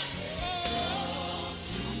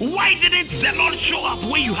 Why didn't the Lord show up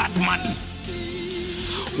when you had money?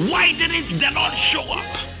 Why didn't the Lord show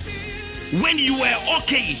up when you were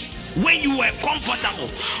okay, when you were comfortable?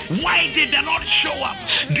 Why did the Lord show up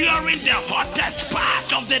during the hottest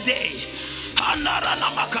part of the day?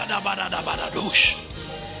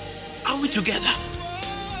 Are we together?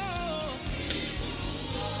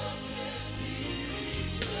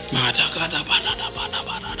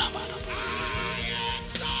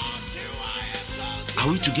 Are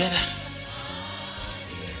we together?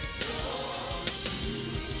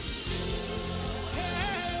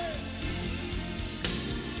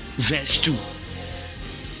 Verse 2.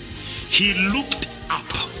 He looked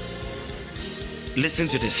up. Listen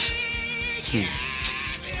to this.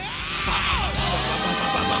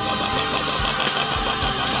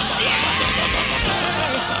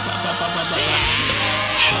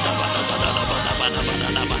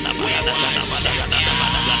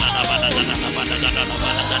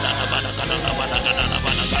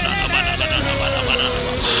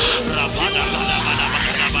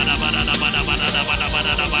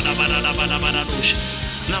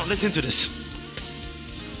 Now listen to this.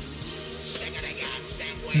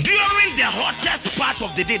 During the hottest part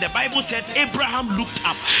of the day, the Bible said Abraham looked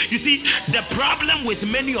up. You see, the problem with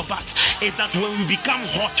many of us is that when we become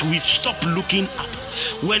hot, we stop looking up.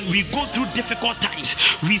 When we go through difficult times,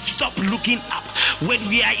 we stop looking up. When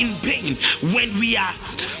we are in pain, when we are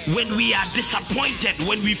disappointed,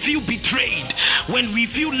 when we feel betrayed, when we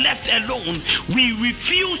feel left alone, we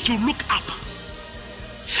refuse to look up.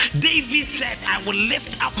 David said, I will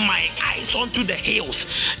lift up my eyes unto the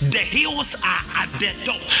hills. The hills are at the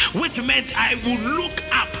top, which meant I will look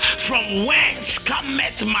up from whence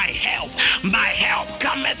cometh my help. My help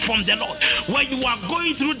cometh from the Lord. When you are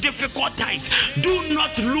going through difficult times, do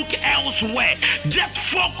not look elsewhere. Just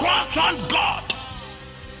focus on God.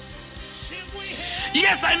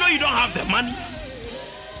 Yes, I know you don't have the money.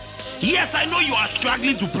 Yes, I know you are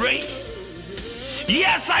struggling to pray.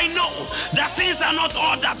 Yes, I know that things are not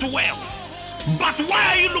all that well. But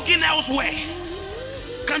why are you looking elsewhere?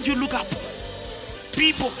 Can't you look up?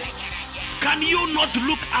 People, can you not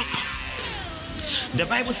look up? The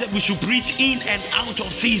Bible said we should preach in and out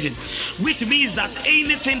of season, which means that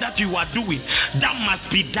anything that you are doing that must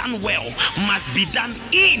be done well, must be done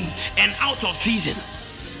in and out of season.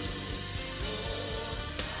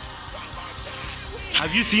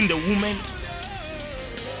 Have you seen the woman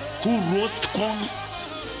who roast corn?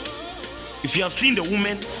 If you have seen the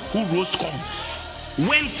woman who roast corn,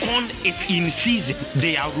 when corn is in season,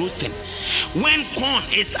 they are roasting. When corn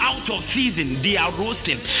is out of season, they are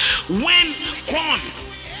roasting. When corn,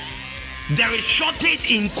 there is shortage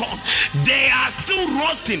in corn, they are still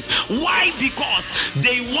roasting. Why? Because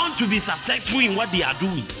they want to be successful in what they are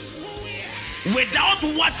doing. Without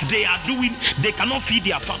what they are doing, they cannot feed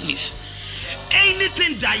their families.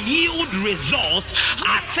 Anything that yield results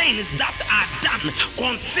are things that are done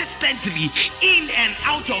consistently in and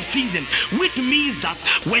out of season, which means that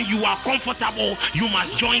when you are comfortable, you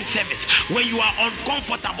must join service. When you are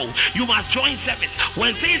uncomfortable, you must join service.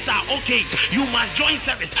 When things are okay, you must join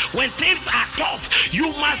service. When things are tough, you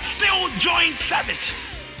must still join service.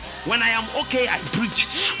 When I am okay, I preach.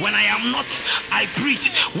 When I am not, I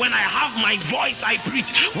preach. When I have my voice, I preach.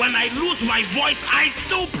 When I lose my voice, I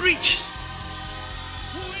still preach.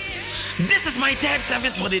 This is my third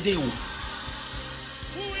service for the day.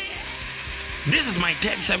 This is my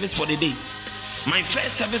third service for the day. My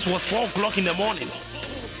first service was 4 o'clock in the morning.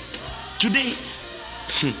 Today,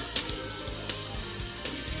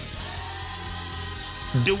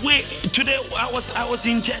 I was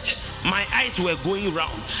in church. My eyes were going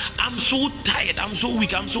round. I'm so tired. I'm so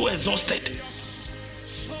weak. I'm so exhausted.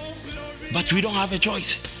 But we don't have a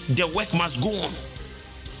choice. The work must go on.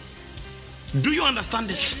 Do you understand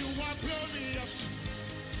this?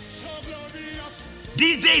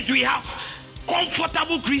 These days we have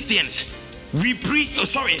comfortable Christians. We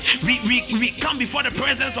come before the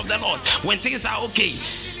presence of the Lord when things are okay.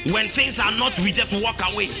 When things are not, we just walk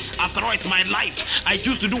away. After all, it's my life. I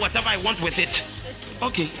choose to do whatever I want with it.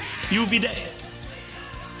 Okay, you'll be there.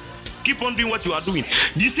 Keep on doing what you are doing.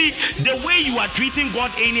 Do you see the way you are treating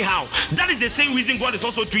God anyhow? That is the same reason God is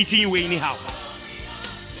also treating you anyhow.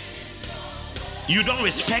 You don't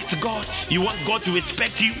respect God. You want God to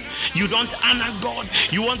respect you. You don't honor God.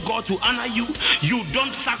 You want God to honor you. You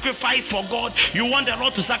don't sacrifice for God. You want the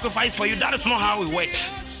Lord to sacrifice for you. That is not how it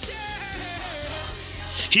works.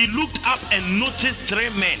 He looked up and noticed 3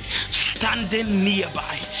 men standing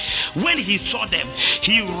nearby. When he saw them,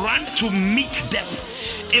 he ran to meet them.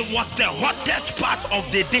 It was the hottest part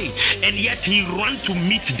of the day, and yet he ran to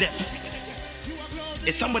meet them.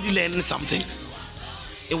 Is somebody learning something?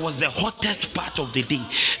 It was the hottest part of the day,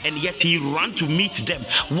 and yet he ran to meet them.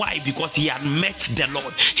 Why? Because he had met the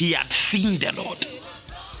Lord. He had seen the Lord.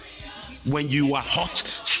 When you are hot,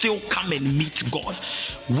 still come and meet God.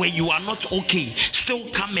 When you are not okay, still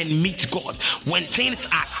come and meet God. When things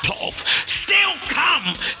are tough, still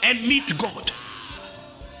come and meet God.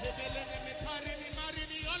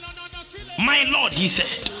 My Lord, he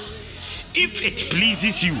said, if it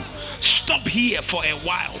pleases you, stop here for a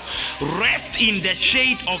while. Rest in the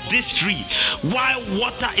shade of this tree while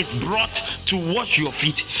water is brought to wash your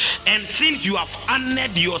feet. And since you have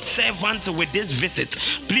honored your servant with this visit,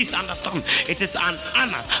 please understand, it is an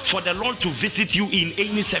honor for the Lord to visit you in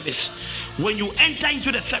any service. When you enter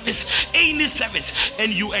into the service, any service,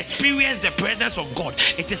 and you experience the presence of God,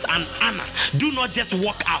 it is an honor. Do not just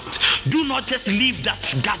walk out. Do not just leave that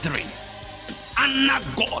gathering. Honor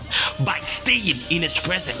God by staying in his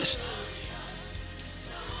presence.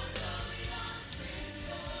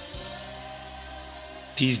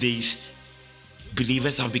 These days,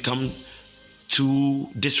 believers have become too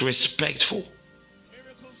disrespectful.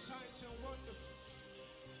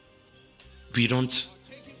 We don't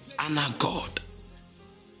honor God.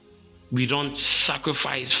 We don't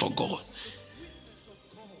sacrifice for God.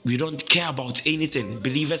 We don't care about anything.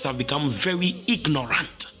 Believers have become very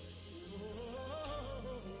ignorant.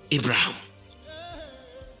 Abraham,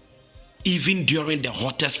 even during the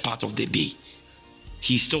hottest part of the day,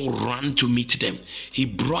 he still ran to meet them. He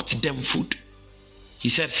brought them food. He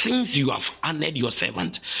said, since you have honored your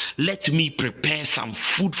servant, let me prepare some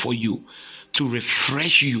food for you to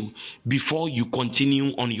refresh you before you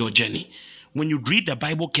continue on your journey. When you read the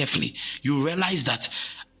Bible carefully, you realize that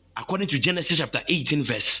according to Genesis chapter 18,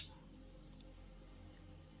 verse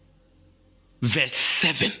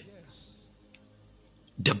 7,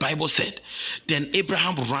 the Bible said, then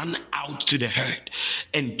Abraham ran out to the herd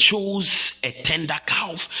and chose a tender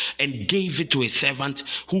calf and gave it to a servant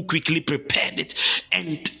who quickly prepared it.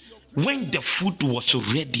 And when the food was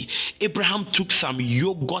ready, Abraham took some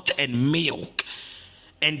yogurt and milk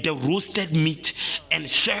and the roasted meat and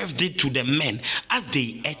served it to the men. As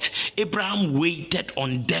they ate, Abraham waited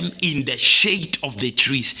on them in the shade of the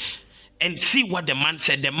trees. And see what the man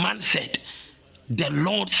said. The man said, the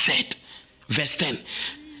Lord said, verse 10,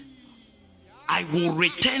 I will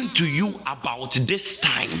return to you about this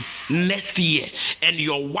time next year, and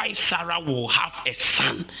your wife Sarah will have a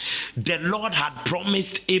son. The Lord had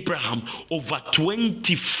promised Abraham over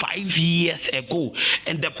 25 years ago,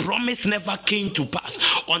 and the promise never came to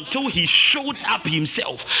pass until he showed up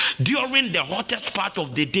himself during the hottest part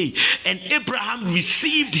of the day. And Abraham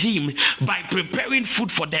received him by preparing food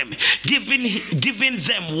for them, giving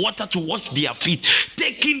them water to wash their feet,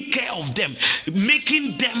 taking care of them,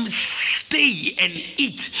 making them stay and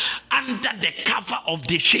eat under the cover of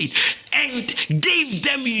the shade, and gave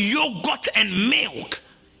them yogurt and milk.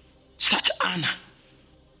 Such honor.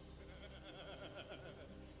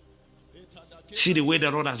 See the way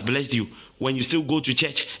the Lord has blessed you. When you still go to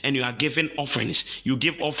church and you are giving offerings, you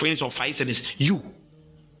give offerings of 5 cedis.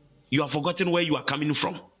 You have forgotten where you are coming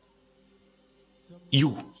from.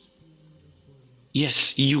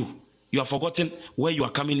 Yes, you have forgotten where you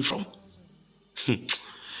are coming from.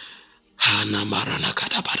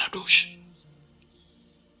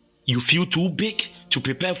 You feel too big to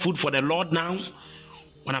prepare food for the Lord now?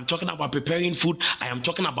 When I'm talking about preparing food, I am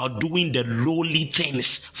talking about doing the lowly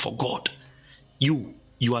things for God. You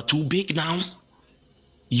are too big now?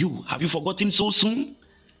 Have you forgotten so soon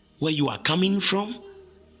where you are coming from?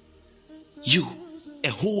 A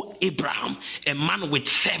whole Abraham, a man with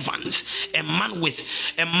servants, a man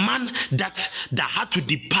that had to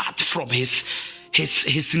depart from his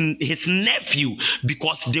nephew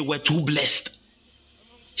because they were too blessed.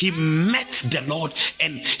 He met the Lord,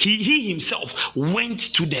 and he himself went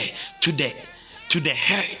to the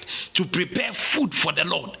herd to prepare food for the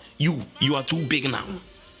Lord. You are too big now.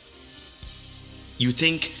 You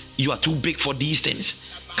think you are too big for these things?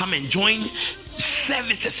 Come and join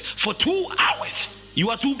services for 2 hours. You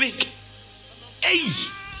are too big. Hey,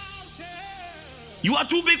 you are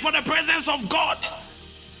too big for the presence of God.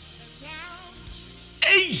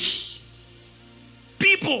 Hey,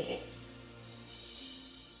 people,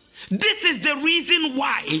 this is the reason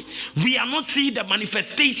why we are not seeing the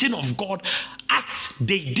manifestation of God as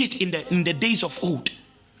they did in the days of old.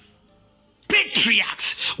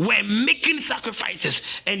 Patriarchs were making sacrifices,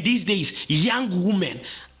 and these days young women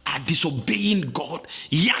are disobeying God.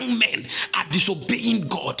 Young men are disobeying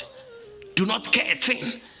God. Do not care a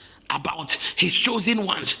thing about his chosen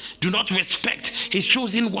ones. Do not respect his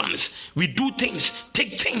chosen ones. We do things,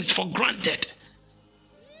 take things for granted.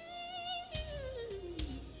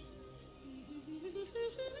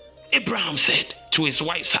 Abraham said to his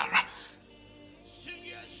wife Sarah,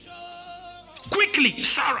 quickly,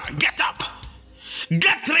 Sarah, get up.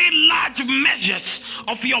 Get 3 large measures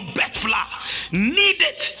of your best flour, knead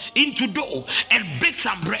it into dough, and bake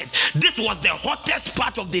some bread. This was the hottest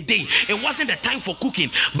part of the day. It wasn't the time for cooking.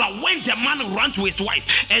 But when the man ran to his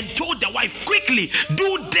wife and told the wife, quickly,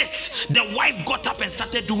 do this, the wife got up and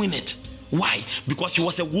started doing it. Why? Because she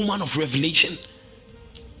was a woman of revelation.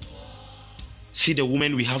 See the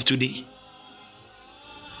woman we have today.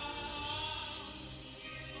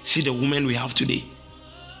 See the woman we have today.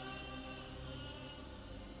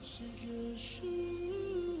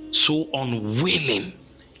 So unwilling.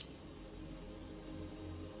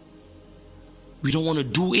 We don't want to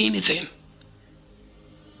do anything.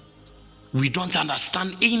 We don't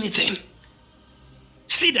understand anything.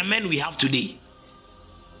 See the men we have today.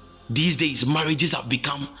 These days, marriages have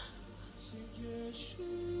become,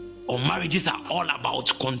 or marriages are all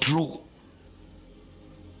about control.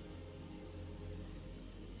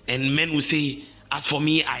 And men will say, as for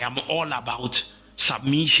me, I am all about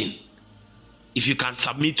submission. If you can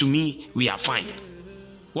submit to me, we are fine.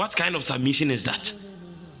 What kind of submission is that?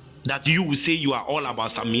 That you will say you are all about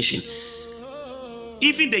submission.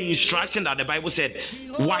 Even the instruction that the Bible said,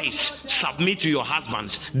 wives, submit to your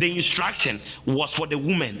husbands, the instruction was for the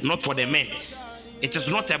women, not for the men. It is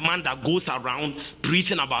not a man that goes around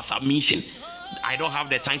preaching about submission. I don't have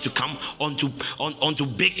the time to come onto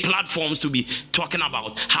big platforms to be talking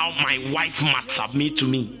about how my wife must submit to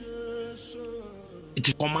me. It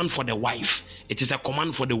is a command for the wife. It is a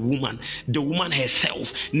command for the woman. The woman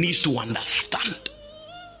herself needs to understand.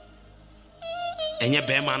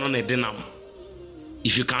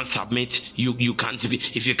 If you can't submit, you can't be.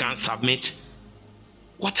 If you can't submit,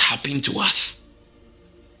 what happened to us?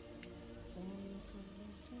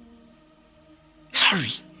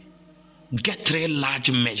 Hurry. Get 3 large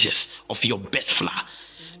measures of your best flour.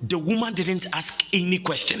 The woman didn't ask any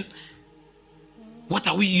question. What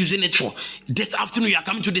are we using it for? This afternoon you are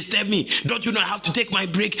coming to disturb me. Don't you know I have to take my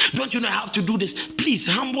break? Don't you know I have to do this? Please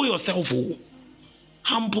humble yourself. Oh.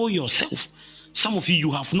 Humble yourself. Some of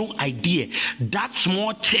you have no idea that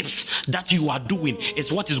small tips that you are doing is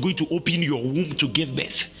what is going to open your womb to give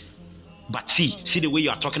birth. But see the way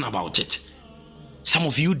you are talking about it. Some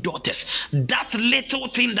of you daughters, that little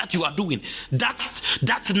thing that you are doing, that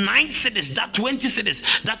 9 cities, that 20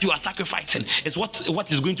 cities that you are sacrificing is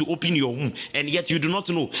what is going to open your womb, and yet you do not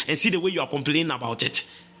know. And see the way you are complaining about it.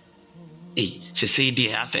 Hey, say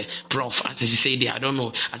there, I say, prof, I say there, I don't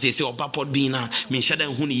know. I say, Obapod Bina, me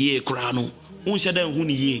shadan huni ye krano, unshadan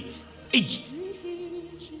huni ye. Hey,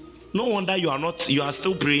 no wonder you are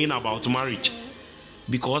still praying about marriage,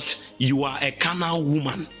 because you are a carnal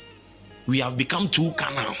woman. We have become too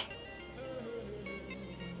carnal.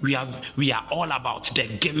 We are all about the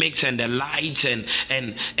gimmicks and the lights and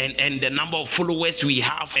the number of followers we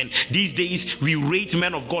have. And these days we rate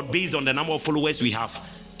men of God based on the number of followers we have.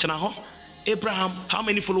 Abraham, how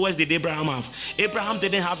many followers did Abraham have? Abraham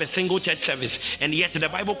didn't have a single church service, and yet the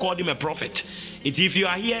Bible called him a prophet. If you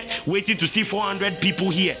are here waiting to see 400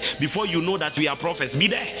 people here before you know that we are prophets, be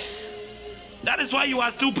there. That is why you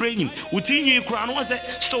are still praying. So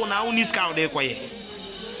now this cow de kwaye.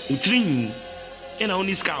 Utrin ena on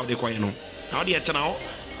this cow de kwaye no. How do you now?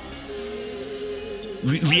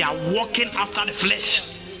 We are walking after the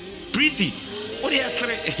flesh. Prissy, what do you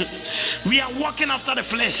say? We are walking after the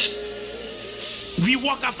flesh. We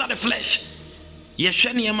walk after the flesh.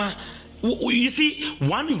 Yeshaniama. You see,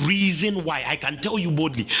 one reason why, I can tell you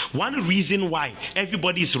boldly, one reason why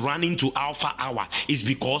everybody is running to Alpha Hour is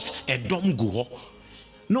because a dumb go.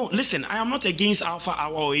 No, listen, I am not against Alpha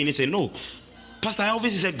Hour or anything. No, Pastor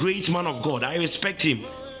Elvis is a great man of God. I respect him.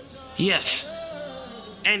 Yes.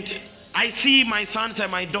 And I see my sons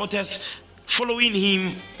and my daughters following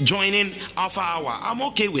him, joining Alpha Hour. I'm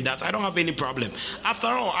okay with that. I don't have any problem. After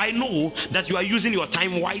all, I know that you are using your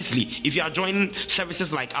time wisely if you are joining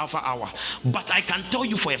services like Alpha Hour. But I can tell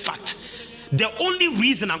you for a fact, the only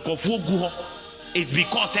reason Uncle Fogo is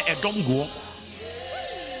because I don't go.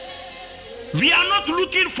 We are not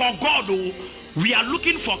looking for God, oh. We are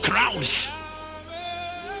looking for crowds.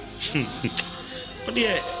 Oh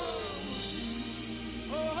dear.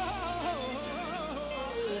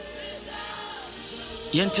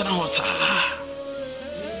 Yentena hosa.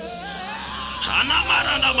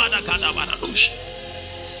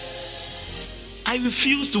 I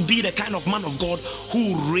refuse to be the kind of man of God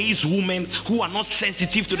who raise women who are not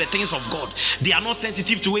sensitive to the things of God. They are not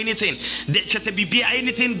sensitive to anything. They just be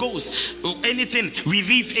anything goes, anything we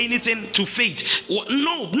leave, anything to fate.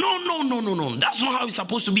 No. That's not how it's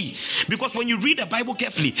supposed to be. Because when you read the Bible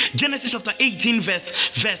carefully, Genesis chapter 18,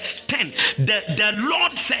 verse 10, the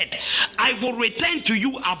Lord said, "I will return to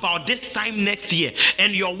you about this time next year,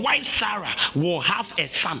 and your wife Sarah will have a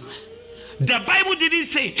son." The Bible didn't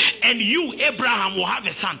say, "and you, Abraham, will have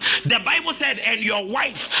a son." The Bible said, "and your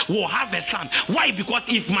wife will have a son." Why? Because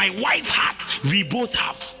if my wife has, we both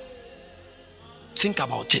have. Think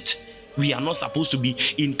about it. We are not supposed to be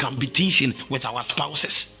in competition with our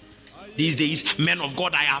spouses. These days, men of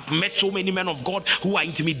God, I have met so many men of God who are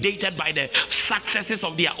intimidated by the successes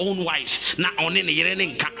of their own wives.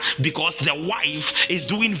 Because the wife is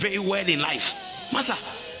doing very well in life. Master,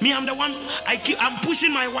 me, I'm the one, I'm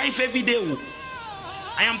pushing my wife every day.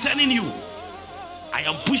 I am telling you, I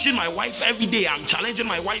am pushing my wife every day. I'm challenging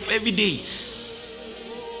my wife every day.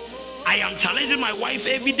 I am challenging my wife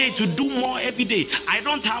every day to do more every day. I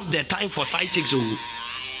don't have the time for side chicks.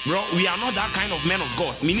 Bro, we are not that kind of men of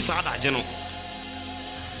God. I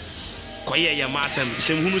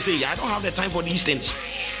don't have the time for these things.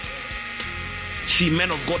 See, men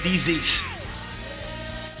of God these days,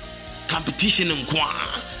 competition in Kwa.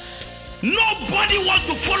 Nobody wants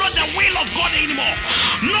to follow the will of God anymore.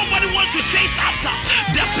 Nobody wants to chase after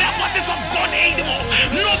the purposes of God anymore.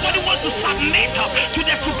 Nobody wants to submit to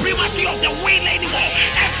the supremacy of the will anymore.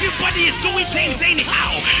 Everybody is doing things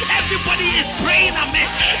anyhow. Everybody is praying amiss.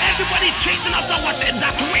 Everybody is chasing after what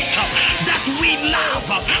that which that we love.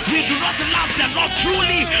 We do not love the Lord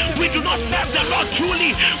truly. We do not serve the Lord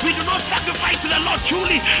truly. We do not sacrifice to the Lord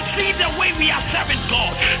truly. See the way we are serving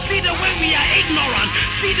God. See the way we are ignorant.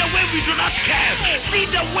 See the way we do not care. See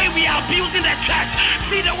the way we are abusing the church.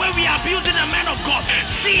 See the way we are abusing the men of God.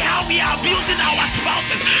 See how we are abusing our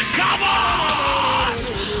spouses. Come on!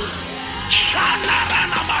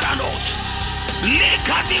 Shanarana Baranos.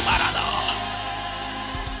 Lekadi Barada.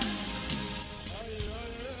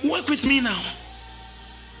 Work with me now.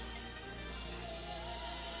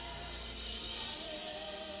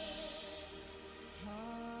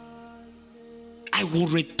 I will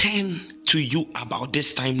return to you about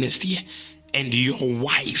this time next year, and your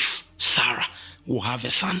wife, Sarah, will have a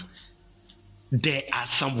son. There are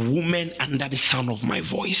some women under the sound of my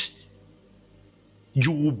voice.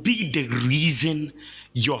 You will be the reason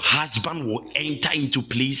your husband will enter into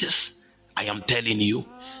places. I am telling you,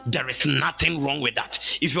 there is nothing wrong with that.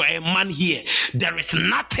 If you are a man here, there is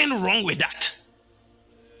nothing wrong with that.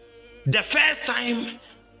 The first time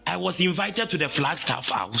I was invited to the Flagstaff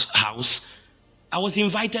house, I was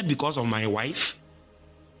invited because of my wife.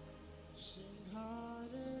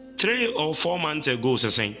 3 or 4 months ago,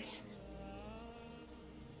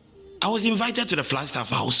 I was invited to the Flagstaff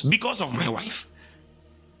house because of my wife.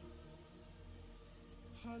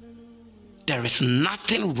 There is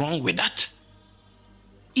nothing wrong with that.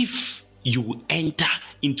 If you enter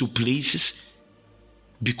into places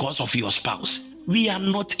because of your spouse, we are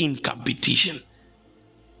not in competition.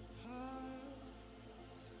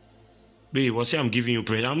 Babe, I say I'm giving you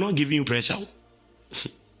pressure. I'm not giving you pressure.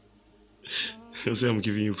 I say I'm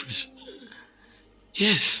giving you pressure.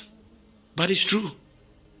 Yes, but it's true.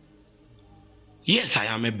 Yes, I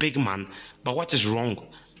am a big man, but what is wrong?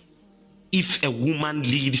 If a woman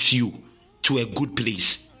leads you to a good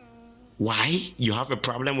place, why? You have a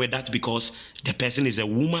problem with that because the person is a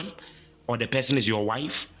woman or the person is your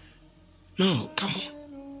wife? No, come on.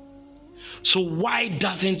 So why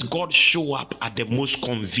doesn't God show up at the most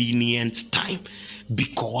convenient time?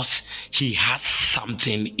 Because he has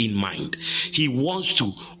something in mind. He wants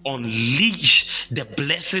to unleash the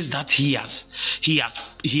blessings that he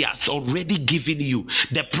has already given you.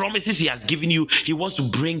 The promises he has given you, he wants to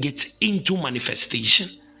bring it into manifestation.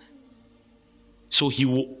 So he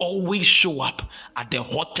will always show up at the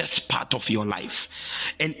hottest part of your life.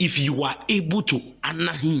 And if you are able to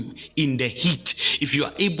honor him in the heat, if you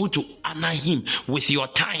are able to honor him with your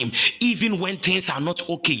time, even when things are not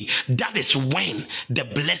okay, that is when the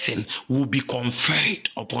blessing will be conferred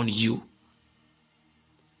upon you.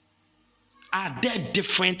 Are there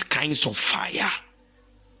different kinds of fire?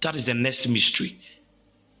 That is the next mystery.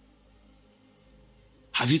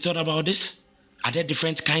 Have you thought about this? Are there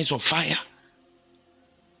different kinds of fire?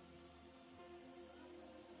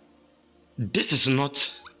 This is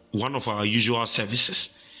not one of our usual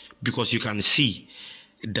services because you can see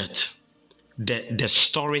that the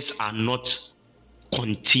stories are not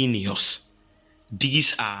continuous.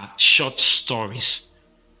 These are short stories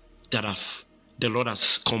that the Lord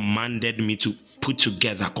has commanded me to put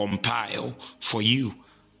together, compile for you.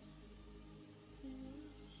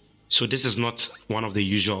 So this is not one of the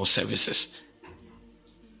usual services.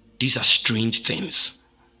 These are strange things.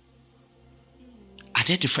 Are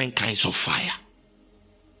there different kinds of fire?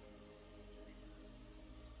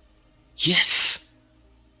 Yes.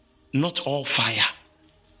 Not all fire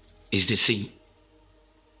is the same.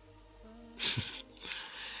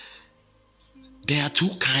 There are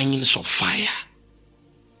 2 kinds of fire.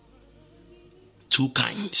 2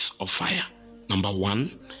 kinds of fire. Number 1,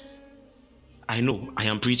 I know I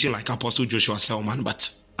am preaching like Apostle Joshua Selman, but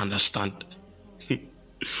understand.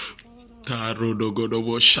 There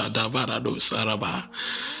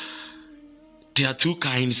are 2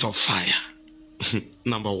 kinds of fire.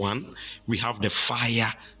 Number 1, we have the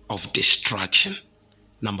fire of destruction.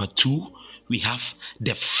 Number 2, we have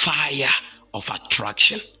the fire of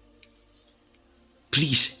attraction.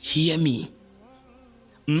 Please hear me.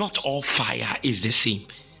 Not all fire is the same.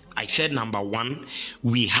 I said number 1,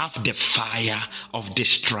 we have the fire of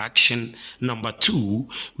destruction. Number 2,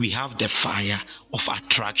 we have the fire of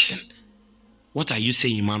attraction. What are you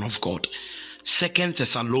saying, man of God? 2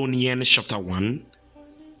 Thessalonians chapter 1,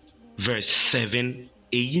 verse 7,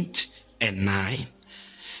 8, and 9.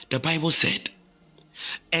 The Bible said,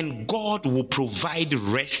 and God will provide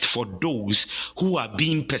rest for those who are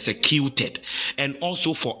being persecuted, and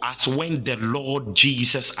also for us when the Lord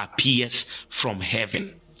Jesus appears from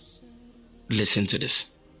heaven. Listen to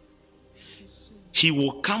this. He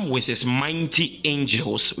will come with his mighty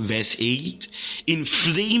angels, verse 8, in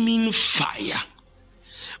flaming fire,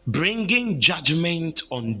 bringing judgment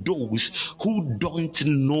on those who don't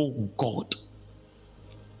know God.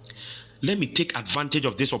 Let me take advantage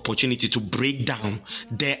of this opportunity to break down.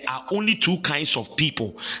 There are only two kinds of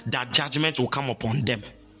people that judgment will come upon them.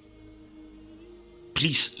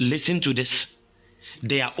 Please listen to this.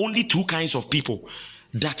 There are only two kinds of people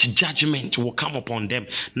that judgment will come upon them.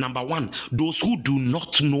 Number one, those who do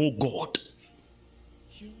not know God.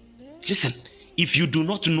 Listen, if you do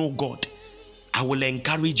not know God, I will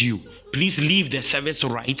encourage you, please leave the service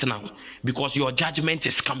right now, because your judgment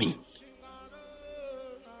is coming.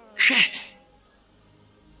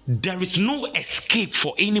 There is no escape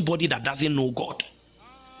for anybody that doesn't know God.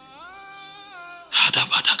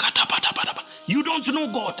 You don't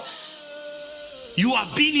know God. You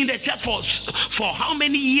have been in the church for how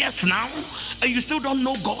many years now, and you still don't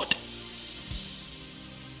know God?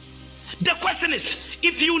 The question is,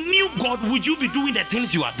 if you knew God, would you be doing the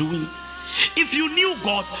things you are doing? If you knew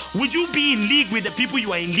God, would you be in league with the people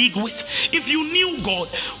you are in league with? If you knew God,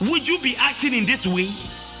 would you be acting in this way?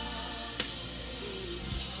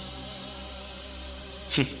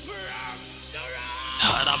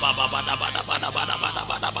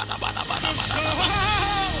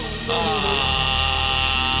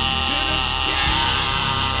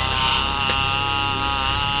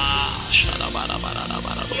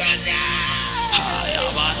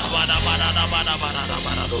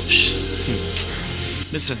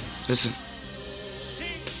 Listen.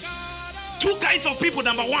 Two kinds of people.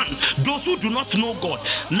 Number one, those who do not know God.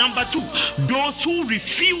 Number two, those who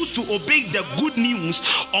refuse to obey the good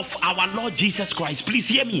news of our Lord Jesus Christ. Please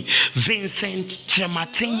hear me. Vincent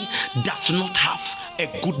Kyeremateng does not have a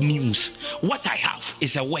good news. What I have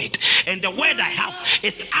is a word, and the word I have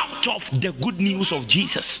is out of the good news of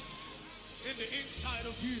Jesus.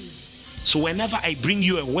 So whenever I bring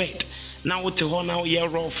you a word, now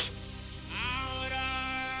you're off.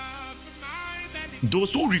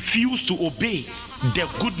 Those who refuse to obey the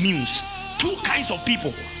good news. Two kinds of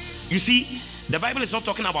people. You see, the Bible is not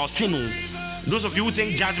talking about sin. Those of you who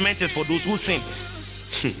think judgment is for those who sin.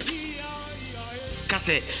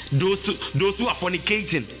 Those who are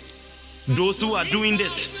fornicating, those who are doing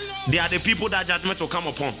this, they are the people that judgment will come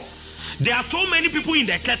upon. There are so many people in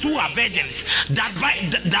the church who are virgins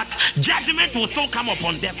that judgment will still come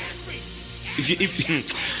upon them.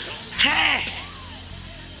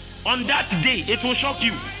 On that day, it will shock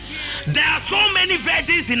you. There are so many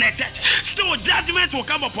virgins in the church, still judgment will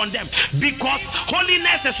come upon them, because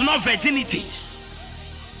holiness is not virginity.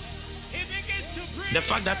 The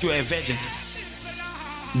fact that you are a virgin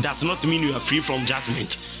does not mean you are free from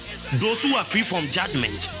judgment. Those who are free from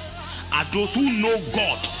judgment are those who know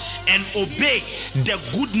God and obey the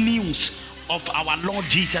good news of our Lord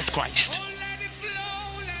Jesus Christ.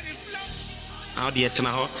 How do you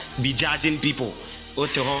be judging people?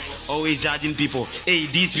 Always judging people. Hey,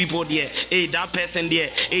 these people there. Hey, that person there.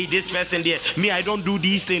 Hey, this person there. Me, I don't do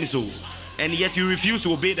these things. So, and yet you refuse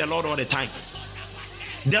to obey the Lord all the time.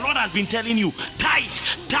 The Lord has been telling you,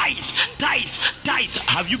 tithes.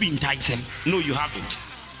 Have you been tithing? No, you haven't.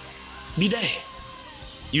 Be there.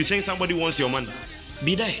 You think somebody wants your money?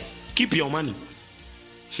 Be there. Keep your money.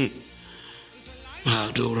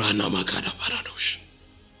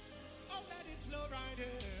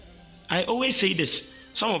 I always say this.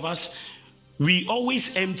 Some of us, we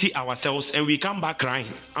always empty ourselves and we come back crying.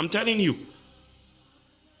 I'm telling you.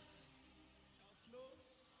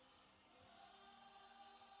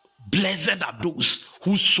 Blessed are those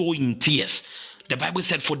who sow in tears. The Bible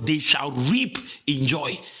said, for they shall reap in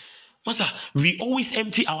joy. Master, we always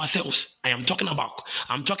empty ourselves. I'm talking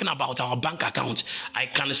about our bank account. I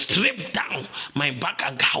can strip down my bank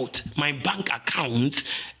account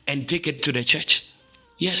and take it to the church.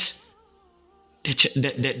 Yes.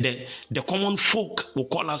 The common folk will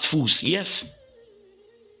call us fools. Yes.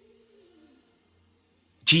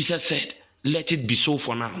 Jesus said, let it be so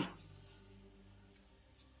for now.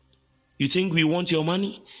 You think we want your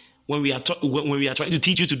money when we are trying to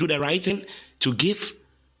teach you to do the right thing, to give,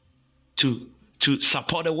 to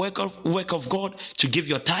support the work of God, to give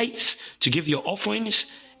your tithes, to give your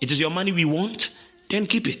offerings? It is your money we want, then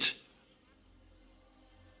keep it.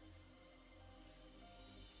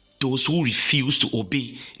 Those who refuse to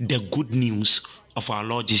obey the good news of our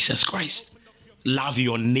Lord Jesus Christ. Love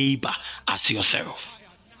your neighbor as yourself.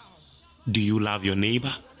 Do you love your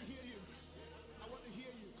neighbor?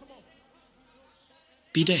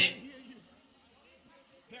 Be there.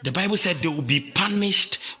 The Bible said they will be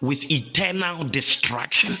punished with eternal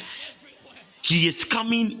destruction. He is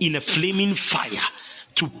coming in a flaming fire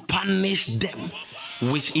to punish them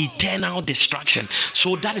with eternal destruction.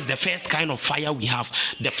 So that is the first kind of fire we have,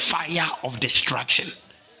 the fire of destruction.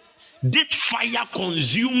 This fire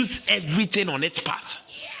consumes everything on its path.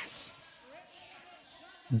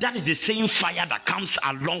 That is the same fire that comes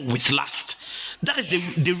along with lust. That is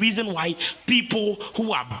the reason why people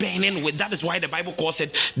who are burning with, that is why the Bible calls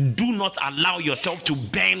it, do not allow yourself to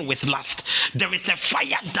burn with lust. There is a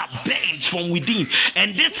fire that burns from within,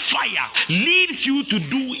 and this fire leads you to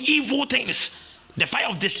do evil things. The fire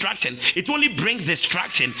of distraction, it only brings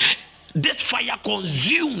distraction. This fire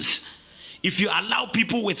consumes. If you allow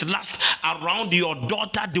people with lust around your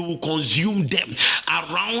daughter, they will consume them.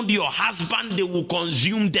 Around your husband, they will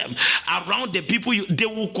consume them. Around the people, they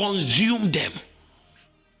will consume them.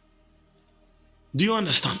 Do you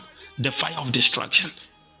understand? The fire of distraction.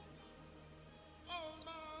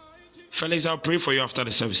 Felix, I'll pray for you after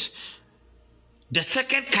the service. The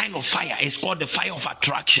second kind of fire is called the fire of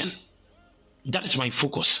attraction. That is my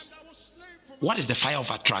focus. What is the fire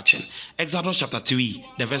of attraction? Exodus chapter 3,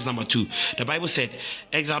 the verse number 2. The Bible said,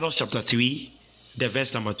 Exodus chapter 3, the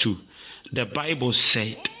verse number 2. The Bible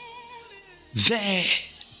said, there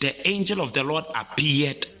the angel of the Lord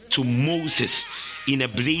appeared to Moses in a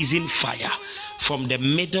blazing fire from the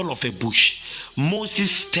middle of a bush.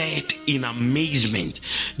 Moses stared in amazement,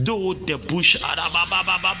 though the bush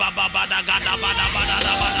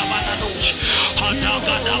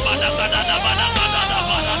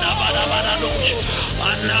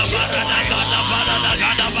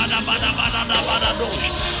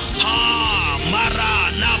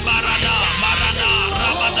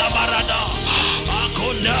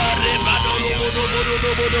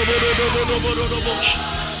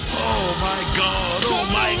oh my God, oh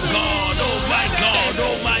my God, oh my God,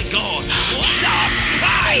 oh my God. Shout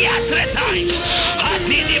fire 3 times.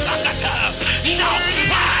 Shout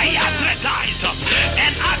fire 3 times.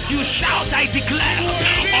 And as you shout, I declare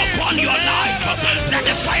upon your life that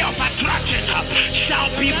the fire of attraction shall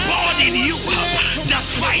be born in you. The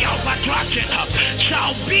fire of attraction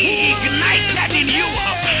shall be ignited in you.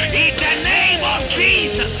 In the name of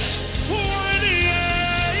Jesus.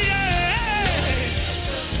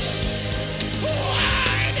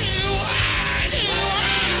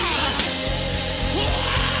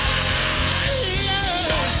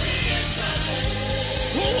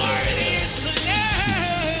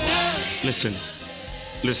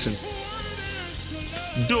 Listen.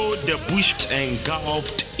 Though the bush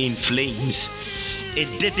engulfed in flames,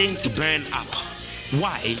 it didn't burn up.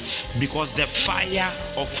 Why? Because the fire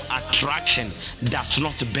of attraction does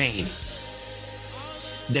not burn.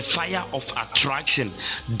 The fire of attraction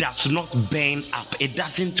does not burn up. It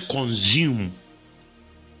doesn't consume.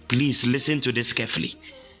 Please listen to this carefully.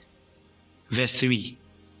 Verse 3.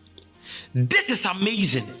 This is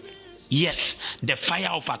amazing. Yes, the fire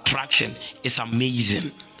of attraction is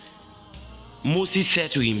amazing. Moses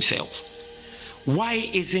said to himself, why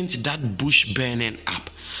isn't that bush burning up?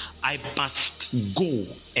 I must go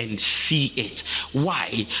and see it.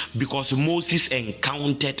 Why? Because Moses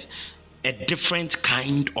encountered a different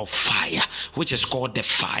kind of fire, which is called the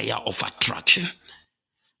fire of attraction.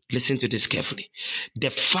 Listen to this carefully. The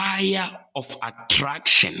fire of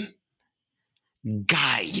attraction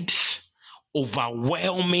guides,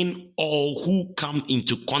 overwhelming all who come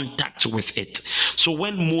into contact with it. So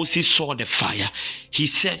when Moses saw the fire, he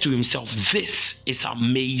said to himself, this is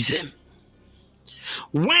amazing.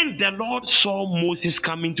 When the Lord saw Moses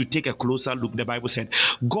coming to take a closer look, the Bible said,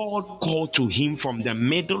 God called to him from the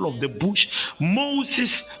middle of the bush,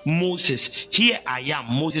 Moses, Moses, here I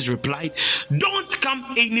am. Moses replied, don't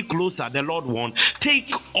come any closer, the Lord warned.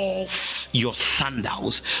 Take off your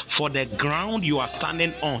sandals, for the ground you are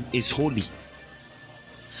standing on is holy.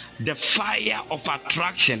 The fire of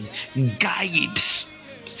attraction guides.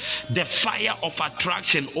 The fire of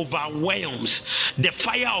attraction overwhelms. The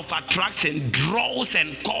fire of attraction draws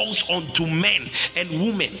and calls unto men and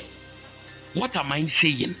women. What am I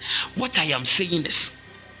saying? What I am saying is,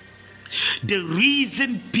 the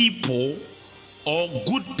reason people or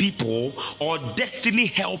good people or destiny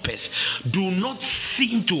helpers do not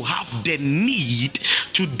seem to have the need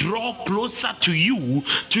to draw closer to you,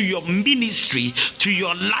 to your ministry, to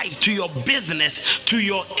your life, to your business, to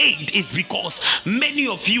your aid is because many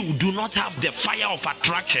of you do not have the fire of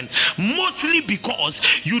attraction, mostly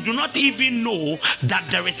because you do not even know that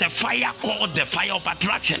there is a fire called the fire of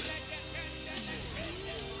attraction.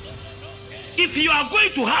 If you are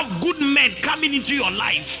going to have good men coming into your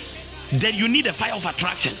life, then you need a fire of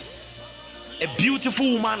attraction. A beautiful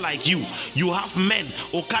woman like you have men,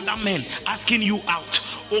 Okada men asking you out.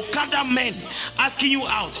 Okada men asking you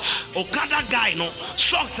out. Okada guy no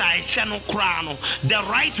socks I channel crown. The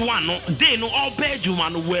right one no they no all bed you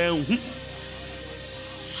man well.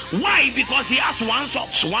 Why? Because he has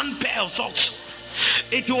one pair of socks.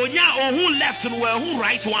 It onya who left and who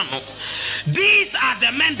right one. These are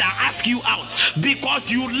the men that ask you out because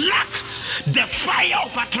you lack the fire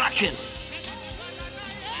of attraction.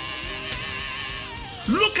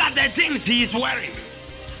 Look at the things he is wearing.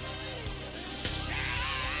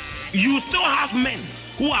 You still have men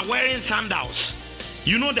who are wearing sandals.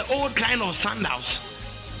 You know the old kind of sandals.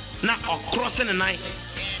 Now crossing the night.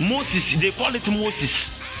 Moses, they call it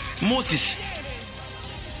Moses. Moses.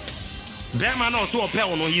 That man also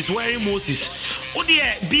he's wearing Moses. Oh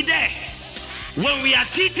dear, be there. When we are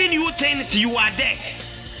teaching you things, you are there.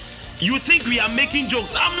 You think we are making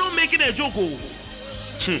jokes. I'm not making a joke.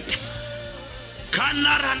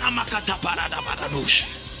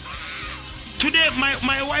 Today,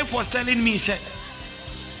 my wife was telling me, said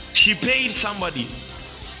she paid somebody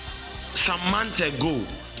some months ago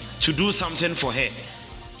to do something for her,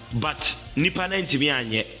 but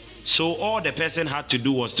so all the person had to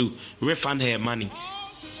do was to refund her money.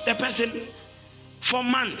 The person, for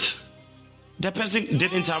months, the person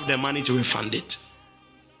didn't have the money to refund it.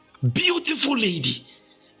 Beautiful lady.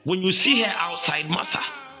 When you see her outside, Massa,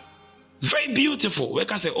 very beautiful. We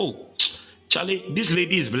can say, oh, Charlie, this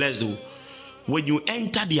lady is blessed though. When you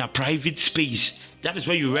enter their private space, that is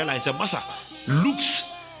where you realize that Massa,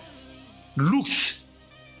 looks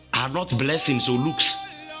are not blessings or looks.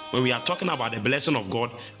 When we are talking about the blessing of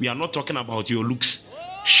God, we are not talking about your looks.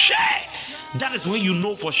 Share. That is when you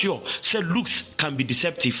know for sure. Say looks can be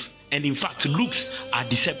deceptive. And in fact, looks are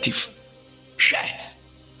deceptive. Share.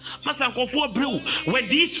 When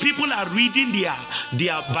these people are reading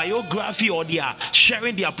their biography or they are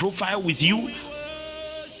sharing their profile with you,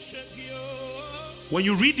 when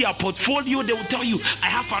you read their portfolio, they will tell you, I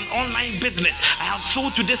have an online business. I have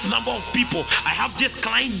sold to this number of people. I have this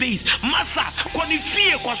client base. Masa,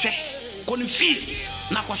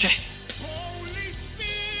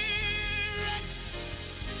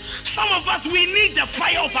 some of us, we need the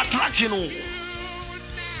fire of attraction.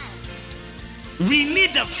 We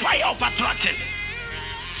need the fire of attraction.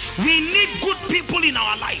 We need good people in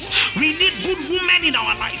our lives. We need good women in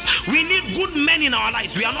our lives. We need good men in our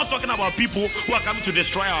lives. We are not talking about people who are coming to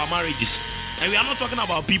destroy our marriages. And we are not talking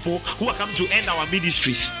about people who are coming to end our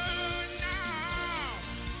ministries.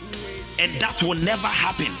 And that will never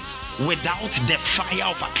happen without the fire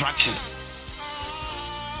of attraction.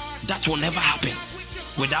 That will never happen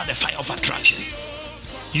without the fire of attraction.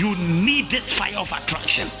 You need this fire of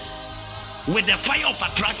attraction. With the fire of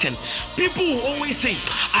attraction, people will always say,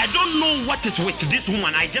 I don't know what is with this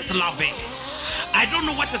woman, I just love her. I don't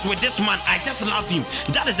know what is with this man, I just love him.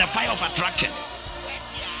 That is the fire of attraction.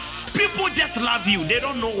 People just love you, they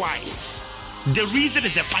don't know why. The reason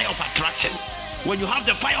is the fire of attraction. When you have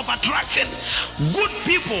the fire of attraction, good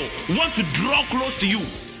people want to draw close to you.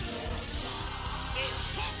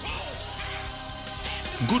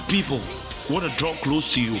 Good people want to draw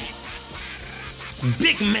close to you.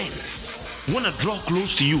 Big men want to draw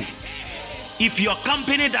close to you. If your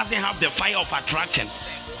company doesn't have the fire of attraction,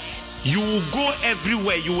 you will go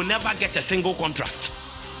everywhere, you will never get a single contract.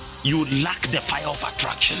 You lack the fire of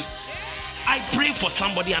attraction. I pray for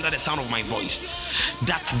somebody under the sound of my voice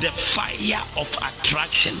that the fire of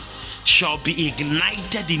attraction shall be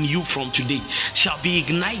ignited in you from today, shall be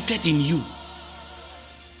ignited in you.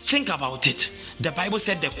 Think about it. The Bible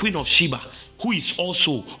said the Queen of Sheba, who is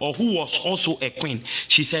also, or who was also a queen,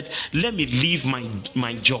 she said, let me leave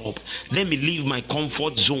my job, let me leave my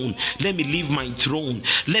comfort zone, let me leave my throne,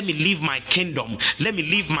 let me leave my kingdom, let me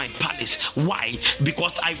leave my palace. Why?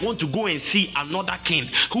 Because I want to go and see another king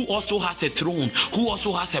who also has a throne, who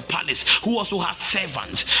also has a palace, who also has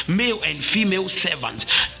servants, male and female servants,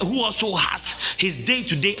 who also has his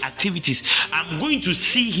day-to-day activities. I'm going to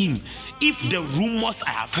see him if the rumors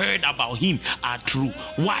I have heard about him are true.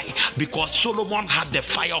 Why? Because Solomon had the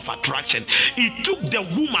fire of attraction. It took the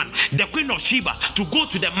woman, the Queen of Sheba, to go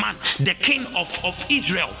to the man, the king of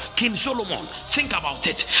Israel, King Solomon. Think about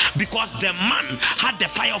it. Because the man had the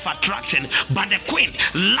fire of attraction, but the queen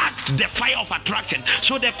lacked the fire of attraction.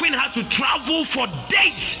 So the queen had to travel for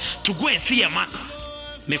days to go and see a man.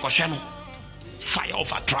 Fire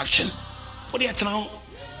of attraction. What do you have now?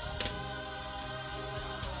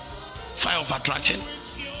 Fire of attraction.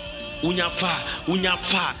 Unyafa,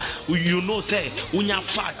 you know, say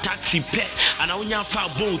unyafa taxi pay and unyafa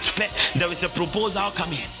boat pay. There is a proposal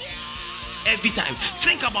coming every time.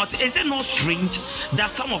 Think about it. Is it not strange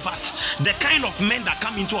that some of us, the kind of men that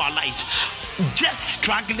come into our lives, just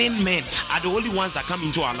struggling men, are the only ones that come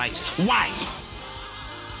into our lives? Why?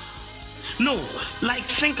 No, like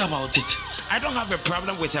think about it. I don't have a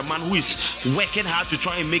problem with a man who is working hard to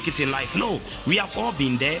try and make it in life. No, we have all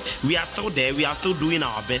been there. We are still there. We are still doing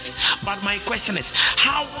our best. But my question is,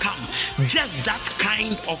 how come just that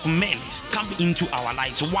kind of men come into our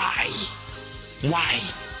lives? Why? Why?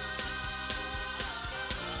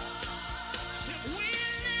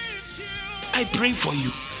 I pray for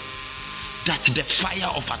you that the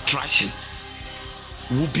fire of attraction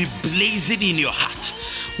will be blazing in your heart,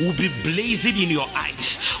 will be blazing in your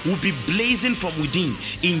eyes, will be blazing from within,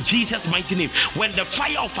 in Jesus' mighty name. When the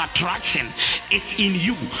fire of attraction is in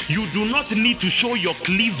you, you do not need to show your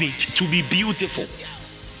cleavage to be beautiful.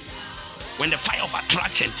 When the fire of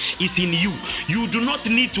attraction is in you, you do not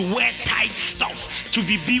need to wear tight stuff to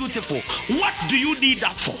be beautiful. What do you need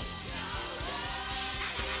that for?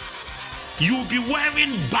 You'll be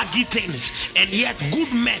wearing baggy things, and yet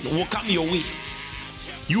good men will come your way.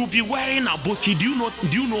 You'll be wearing abochi. Do you know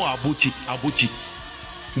abochi? Abochi.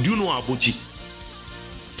 Do you know abochi?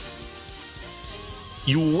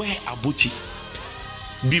 You wear abochi.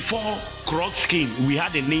 Before Crocs came, we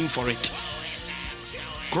had a name for it.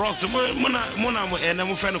 Crocs.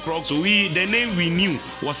 Crocs. The name we knew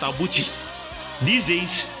was abochi. These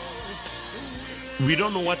days, we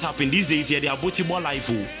don't know what happened. These days, the abochi more life.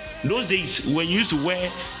 Those days, when you used to wear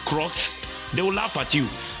Crocs, they will laugh at you.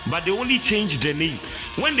 But they only changed the name.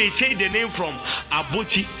 When they changed the name from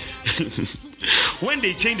Abochi, when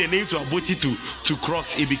they changed the name to Abochi to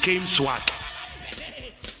Crocs, it became swag.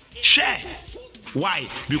 Share. Why?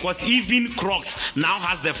 Because even Crocs now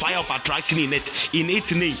has the fire of attraction in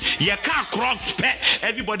its name. You can't Crocs,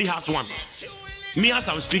 everybody has one. Me, as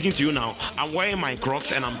I'm speaking to you now, I'm wearing my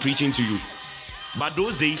Crocs and I'm preaching to you. But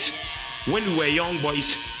those days, when we were young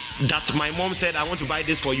boys, that my mom said, I want to buy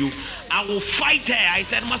this for you, I will fight her. I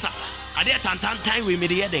said, Masa, I did time we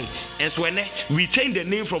made it. And so when we changed the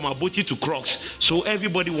name from Abochi to Crocs, so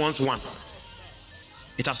everybody wants one.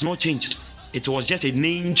 It has not changed. It was just a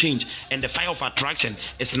name change, and the fire of attraction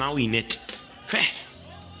is now in it.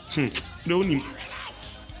 Don't need.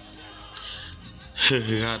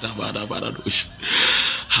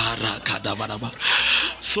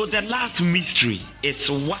 So the last mystery is,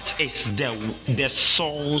 what is the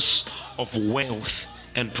source of wealth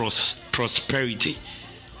and prosperity?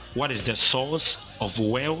 What is the source of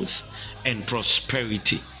wealth and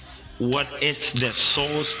prosperity? What is the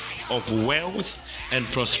source of wealth and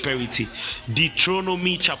prosperity?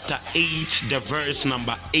 Deuteronomy chapter 8, the verse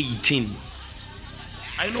number 18.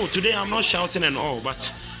 I know today I'm not shouting and all,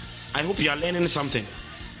 but I hope you are learning something.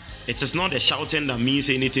 It is not the shouting that means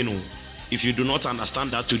anything. If you do not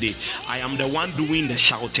understand that today, I am the one doing the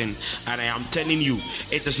shouting, and I am telling you,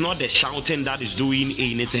 it is not the shouting that is doing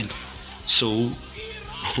anything. So,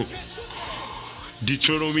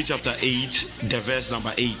 Deuteronomy chapter 8, the verse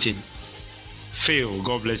number 18. Phil,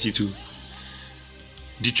 God bless you too.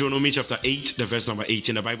 Deuteronomy chapter 8, the verse number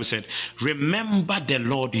 18, the Bible said, remember the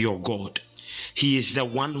Lord your God. He is the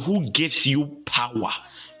one who gives you power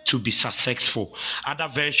to be successful. Other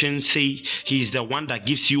versions say he is the one that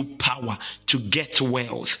gives you power to get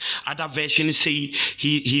wealth. Other versions say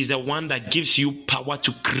he is the one that gives you power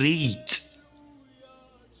to create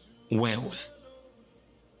wealth.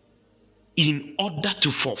 In order to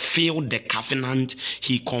fulfill the covenant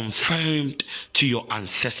he confirmed to your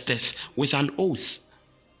ancestors with an oath.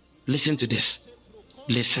 Listen to this.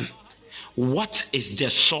 Listen. What is the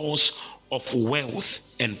source of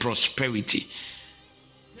wealth and prosperity?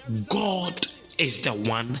 God is the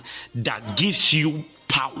one that gives you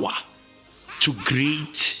power to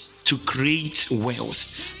create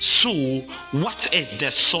wealth. So, what is the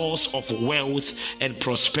source of wealth and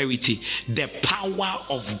prosperity? The power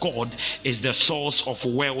of God is the source of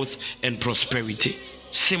wealth and prosperity.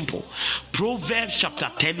 Simple. Proverbs chapter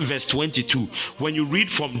 10 verse 22. When you read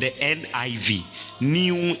from the NIV,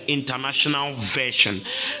 New International Version,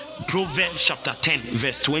 Proverbs chapter 10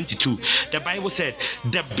 verse 22, the Bible said,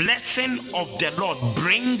 the blessing of the Lord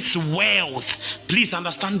brings wealth. Please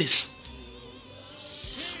understand this.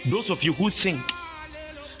 Those of you who think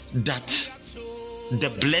that the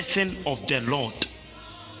blessing of the Lord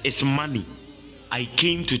is money, I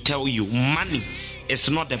came to tell you, money is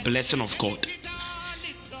not the blessing of God.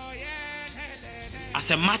 As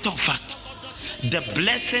a matter of fact, the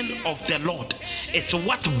blessing of the Lord is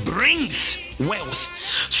what brings wealth.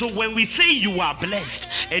 So when we say you are blessed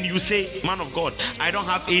and you say, man of God, I don't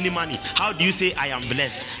have any money, how do you say I am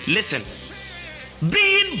blessed? Listen,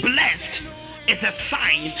 being blessed is a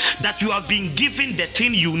sign that you have been given the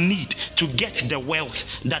thing you need to get the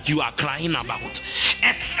wealth that you are crying about.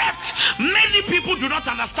 Except many people do not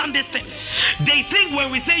understand this thing. They think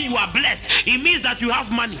when we say you are blessed, it means that you have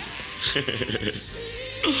money.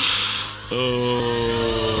 Oh.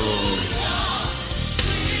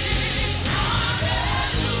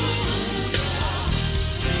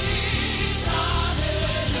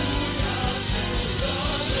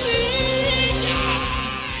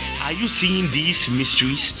 Are you seeing these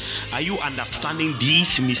mysteries? Are you understanding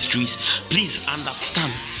these mysteries? Please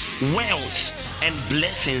understand, wealth and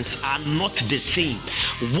blessings are not the same.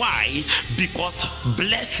 Why? Because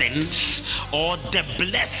blessings, or the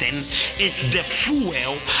blessing, is the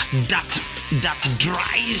fuel that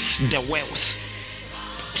drives the wealth.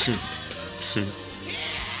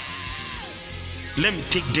 Let me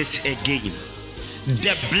take this again.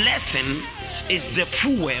 The blessing is the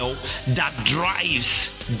fuel that drives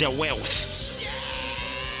the wealth.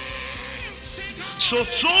 So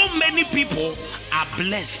many people are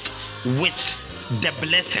blessed with the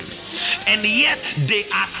blessing, and yet they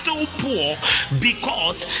are still poor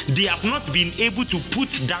because they have not been able to put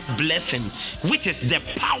that blessing, which is the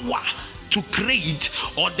power to create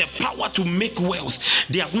or the power to make wealth.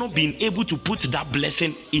 They have not been able to put that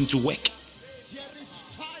blessing into work.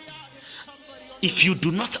 If you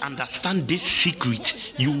do not understand this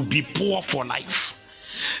secret, you will be poor for life.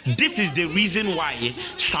 This is the reason why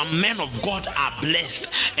some men of God are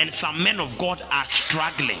blessed and some men of God are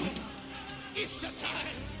struggling.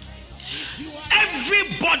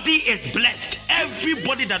 Everybody is blessed.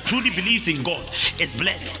 Everybody that truly believes in God is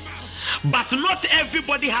blessed. But not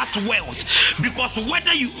everybody has wealth, because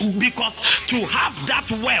to have that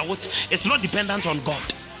wealth is not dependent on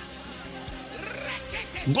God.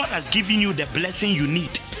 God has given you the blessing you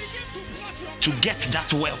need to get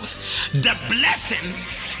that wealth. The blessing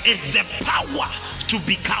is the power to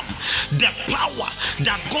become, the power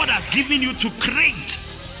that God has given you to create.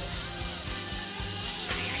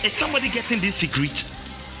 Is somebody getting this secret?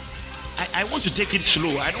 I want to take it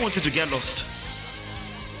slow. I don't want you to get lost.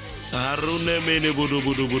 I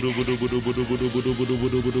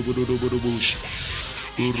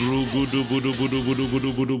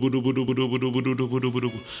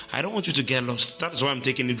don't want you to get lost. That's why I'm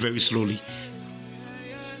taking it very slowly.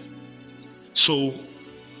 So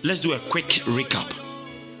let's do a quick recap.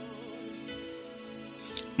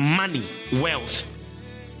 Money, wealth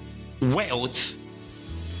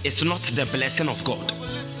is not the blessing of God.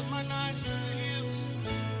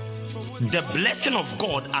 The blessing of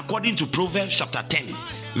God, according to Proverbs chapter 10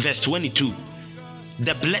 verse 22,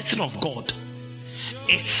 the blessing of God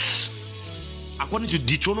is, according to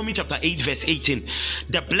Deuteronomy chapter 8 verse 18,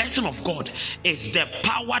 the blessing of God is the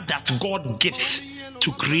power that God gives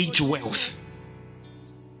to create wealth.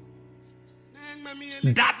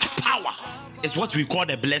 That power is what we call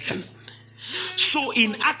a blessing. So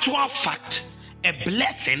in actual fact, a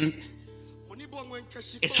blessing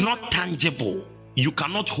is not tangible. You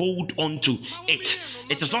cannot hold on to it.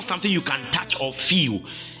 It is not something you can touch or feel.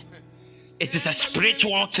 It is a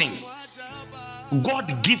spiritual thing.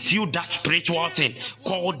 God gives you that spiritual thing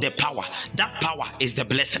called the power. That power is the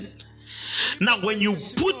blessing. Now, when you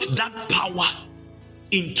put that power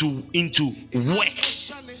into work,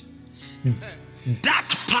 that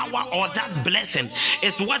power or that blessing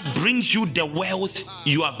is what brings you the wealth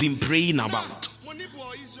you have been praying about.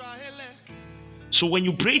 So when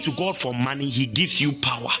you pray to God for money, He gives you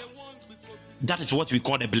power. That is what we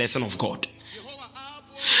call the blessing of God.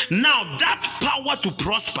 Now, that power to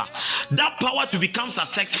prosper, that power to become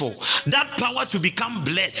successful, that power to become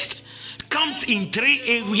blessed comes in 3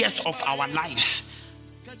 areas of our lives.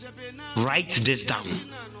 Write this down.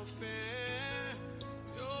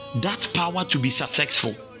 That power to be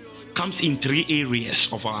successful comes in 3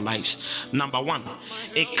 areas of our lives. Number 1,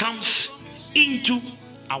 it comes into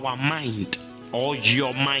our mind or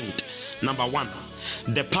your mind. Number 1,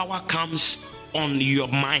 the power comes on your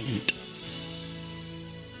mind.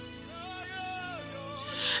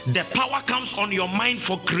 The power comes on your mind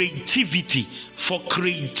for creativity.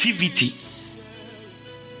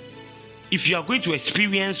 If you are going to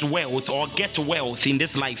experience wealth or get wealth in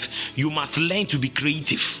this life, you must learn to be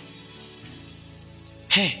creative.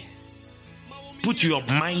 Hey, put your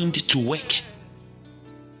mind to work.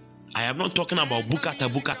 I am not talking about bukata.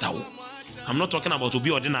 I'm not talking about obi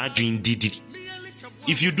ordinary dream didi.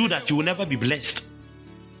 If you do that, you will never be blessed.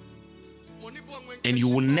 And you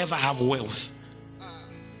will never have wealth.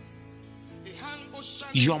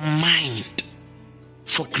 Your mind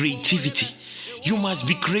for creativity. You must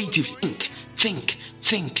be creative. Think.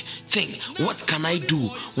 What can I do?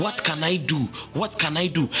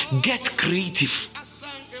 Get creative.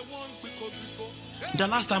 The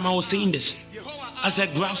last time I was saying this, as a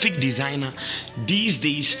graphic designer, these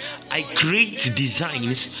days I create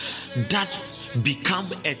designs that become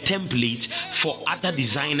a template for other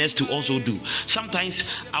designers to also do.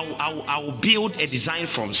 Sometimes I'll build a design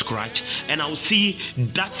from scratch and I'll see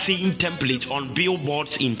that same template on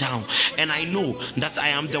billboards in town, and I know that I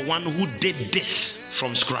am the one who did this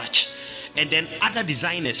from scratch. And then other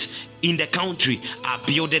designers in the country are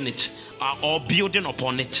building it or building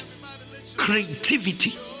upon it.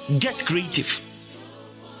 Creativity. Get creative.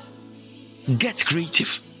 Get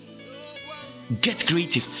creative. Get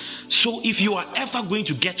creative. So if you are ever going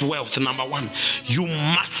to get wealth, number one, you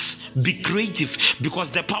must be creative,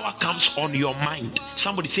 because the power comes on your mind.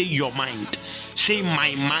 Somebody say your mind. Say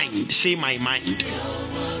my mind. Say my mind.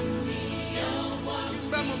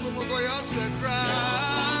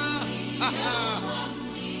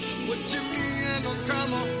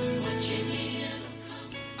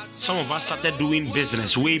 Some of us started doing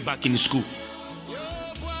business way back in school.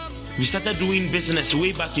 We started doing business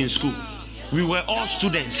way back in school. We were all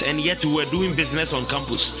students, and yet we were doing business on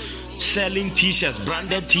campus, selling t-shirts,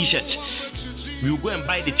 branded t-shirts. We will go and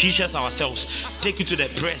buy the t-shirts ourselves, take it to the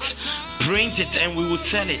press, print it, and we will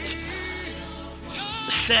sell it.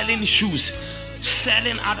 Selling shoes,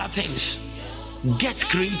 selling other things. Get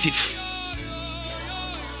creative.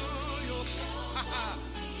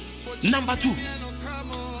 Number two,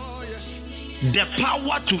 the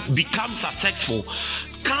power to become successful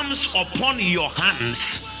comes upon your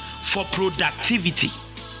hands for productivity.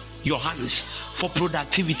 Your hands for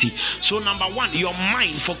productivity. So number one, your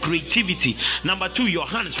mind for creativity. Number two, your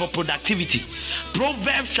hands for productivity.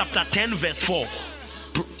 Proverbs chapter 10 verse 4.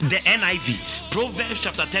 The NIV. Proverbs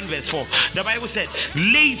chapter 10 verse 4. The Bible said,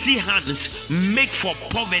 lazy hands make for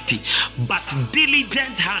poverty, but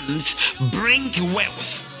diligent hands bring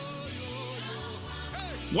wealth.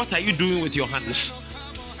 What are you doing with your hands?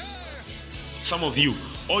 Some of you,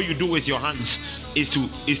 all you do with your hands is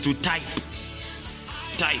to type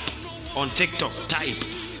on TikTok, type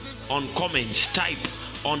on comments, type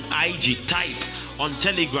on IG, type on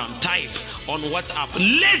Telegram, type on WhatsApp.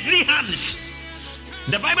 Lazy hands.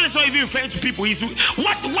 The Bible is not even referring to people.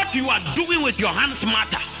 What you are doing with your hands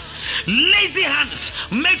matter. Lazy hands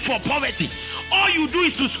make for poverty. All you do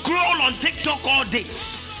is to scroll on TikTok all day.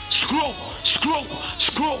 Scroll.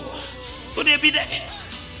 Would they be there?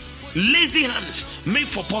 Lazy hands make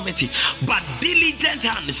for poverty, but diligent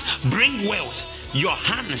hands bring wealth. Your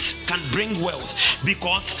hands can bring wealth,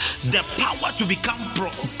 because the power to become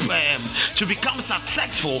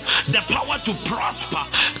successful, the power to prosper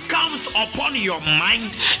comes upon your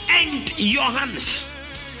mind and your hands.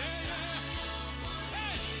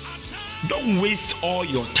 Don't waste all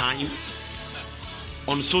your time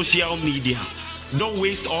on social media. Don't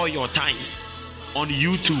waste all your time on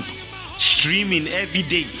YouTube, streaming every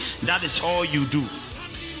day. That is all you do.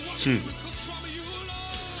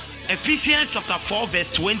 Ephesians chapter 4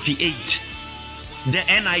 verse 28. The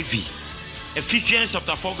NIV. Ephesians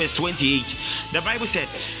chapter 4 verse 28. The Bible said,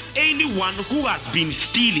 anyone who has been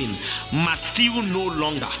stealing must steal no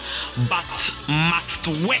longer, but must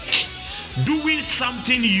work, doing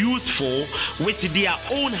something useful with their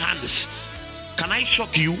own hands. Can I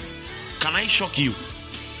shock you? Can I shock you?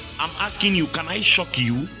 I'm asking you, can I shock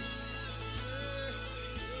you?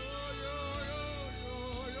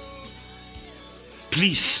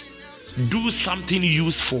 Please do something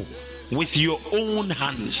useful with your own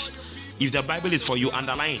hands. If the Bible is for you,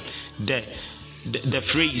 underline the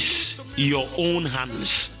phrase your own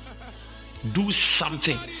hands. Do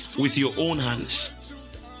something with your own hands.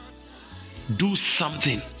 Do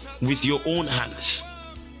something with your own hands.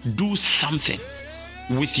 Do something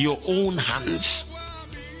with your own hands.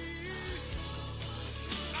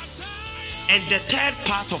 And the third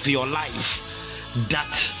part of your life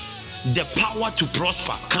that the power to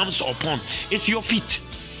prosper comes upon is your feet.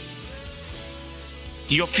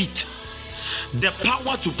 Your feet. The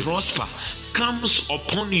power to prosper comes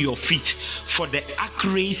upon your feet for the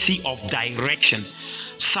accuracy of direction.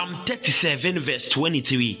 Psalm 37 verse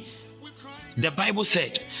 23. The Bible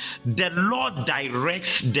said, the Lord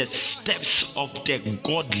directs the steps of the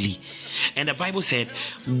godly. And the Bible said,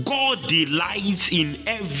 God delights in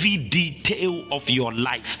every detail of your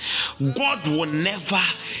life. God will never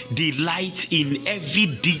delight in every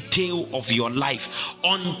detail of your life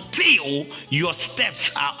until your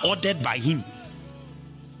steps are ordered by Him.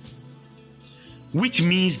 Which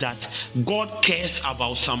means that God cares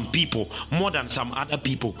about some people more than some other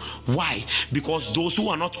people. Why? Because those who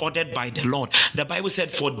are not ordered by the Lord, the Bible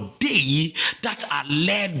said, for they that are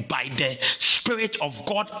led by the Spirit of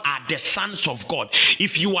God are the sons of God.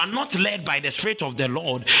 If you are not led by the Spirit of the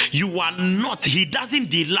Lord, you are not. He doesn't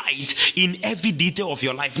delight in every detail of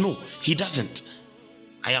your life. No, He doesn't.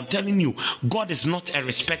 I am telling you, God is not a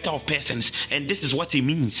respecter of persons, and this is what he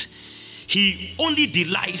means. He only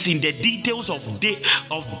delights in the details of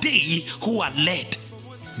they who are led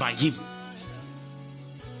by him.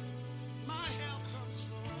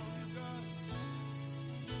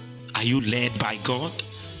 Are you led by God?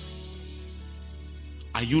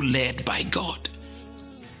 Are you led by God?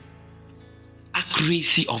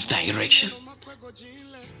 Accuracy of direction.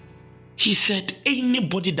 He said,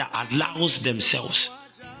 anybody that allows themselves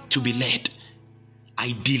to be led,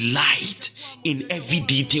 I delight in every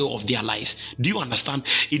detail of their lives. Do you understand?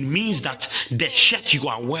 It means that the shirt you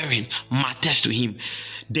are wearing matters to him.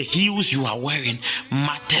 The heels you are wearing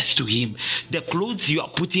matters to him. The clothes you are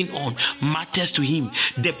putting on matters to him.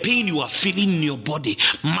 The pain you are feeling in your body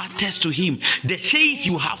matters to him. The shades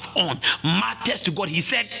you have on matters to God. He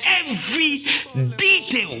said every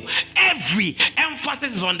detail, every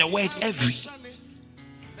emphasis is on the word every.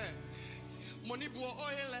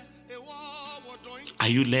 Are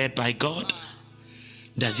you led by God?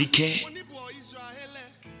 Does he care?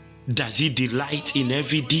 Does he delight in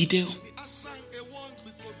every detail?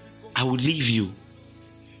 I will leave you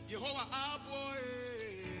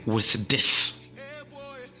with this.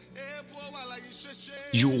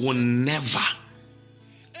 You will never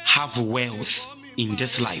have wealth in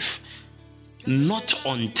this life, not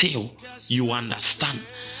until you understand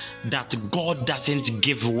that God doesn't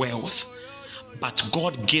give wealth, but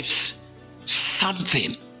God gives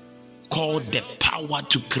something called the power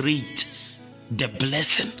to create the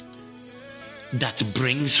blessing that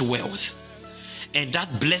brings wealth. And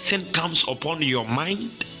that blessing comes upon your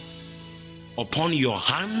mind, upon your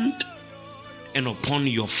hand, and upon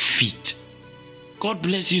your feet. God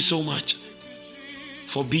bless you so much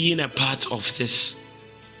for being a part of this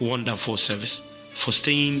wonderful service, for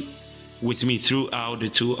staying with me throughout the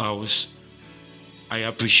 2 hours. I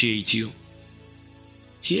appreciate you.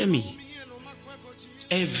 Hear me.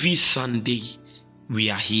 Every Sunday we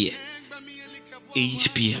are here, 8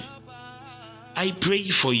 p.m. I pray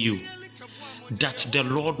for you that the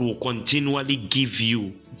Lord will continually give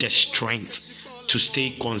you the strength to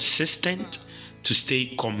stay consistent, to stay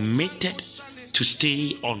committed, to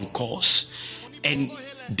stay on course, and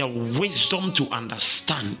the wisdom to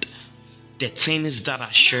understand the things that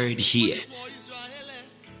are shared here,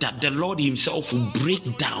 that the Lord himself will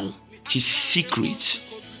break down his secrets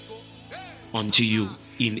unto you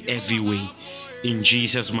in every way. In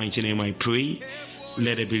Jesus' mighty name I pray.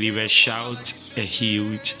 Let the believers shout a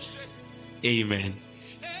huge amen.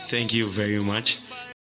 Thank you very much.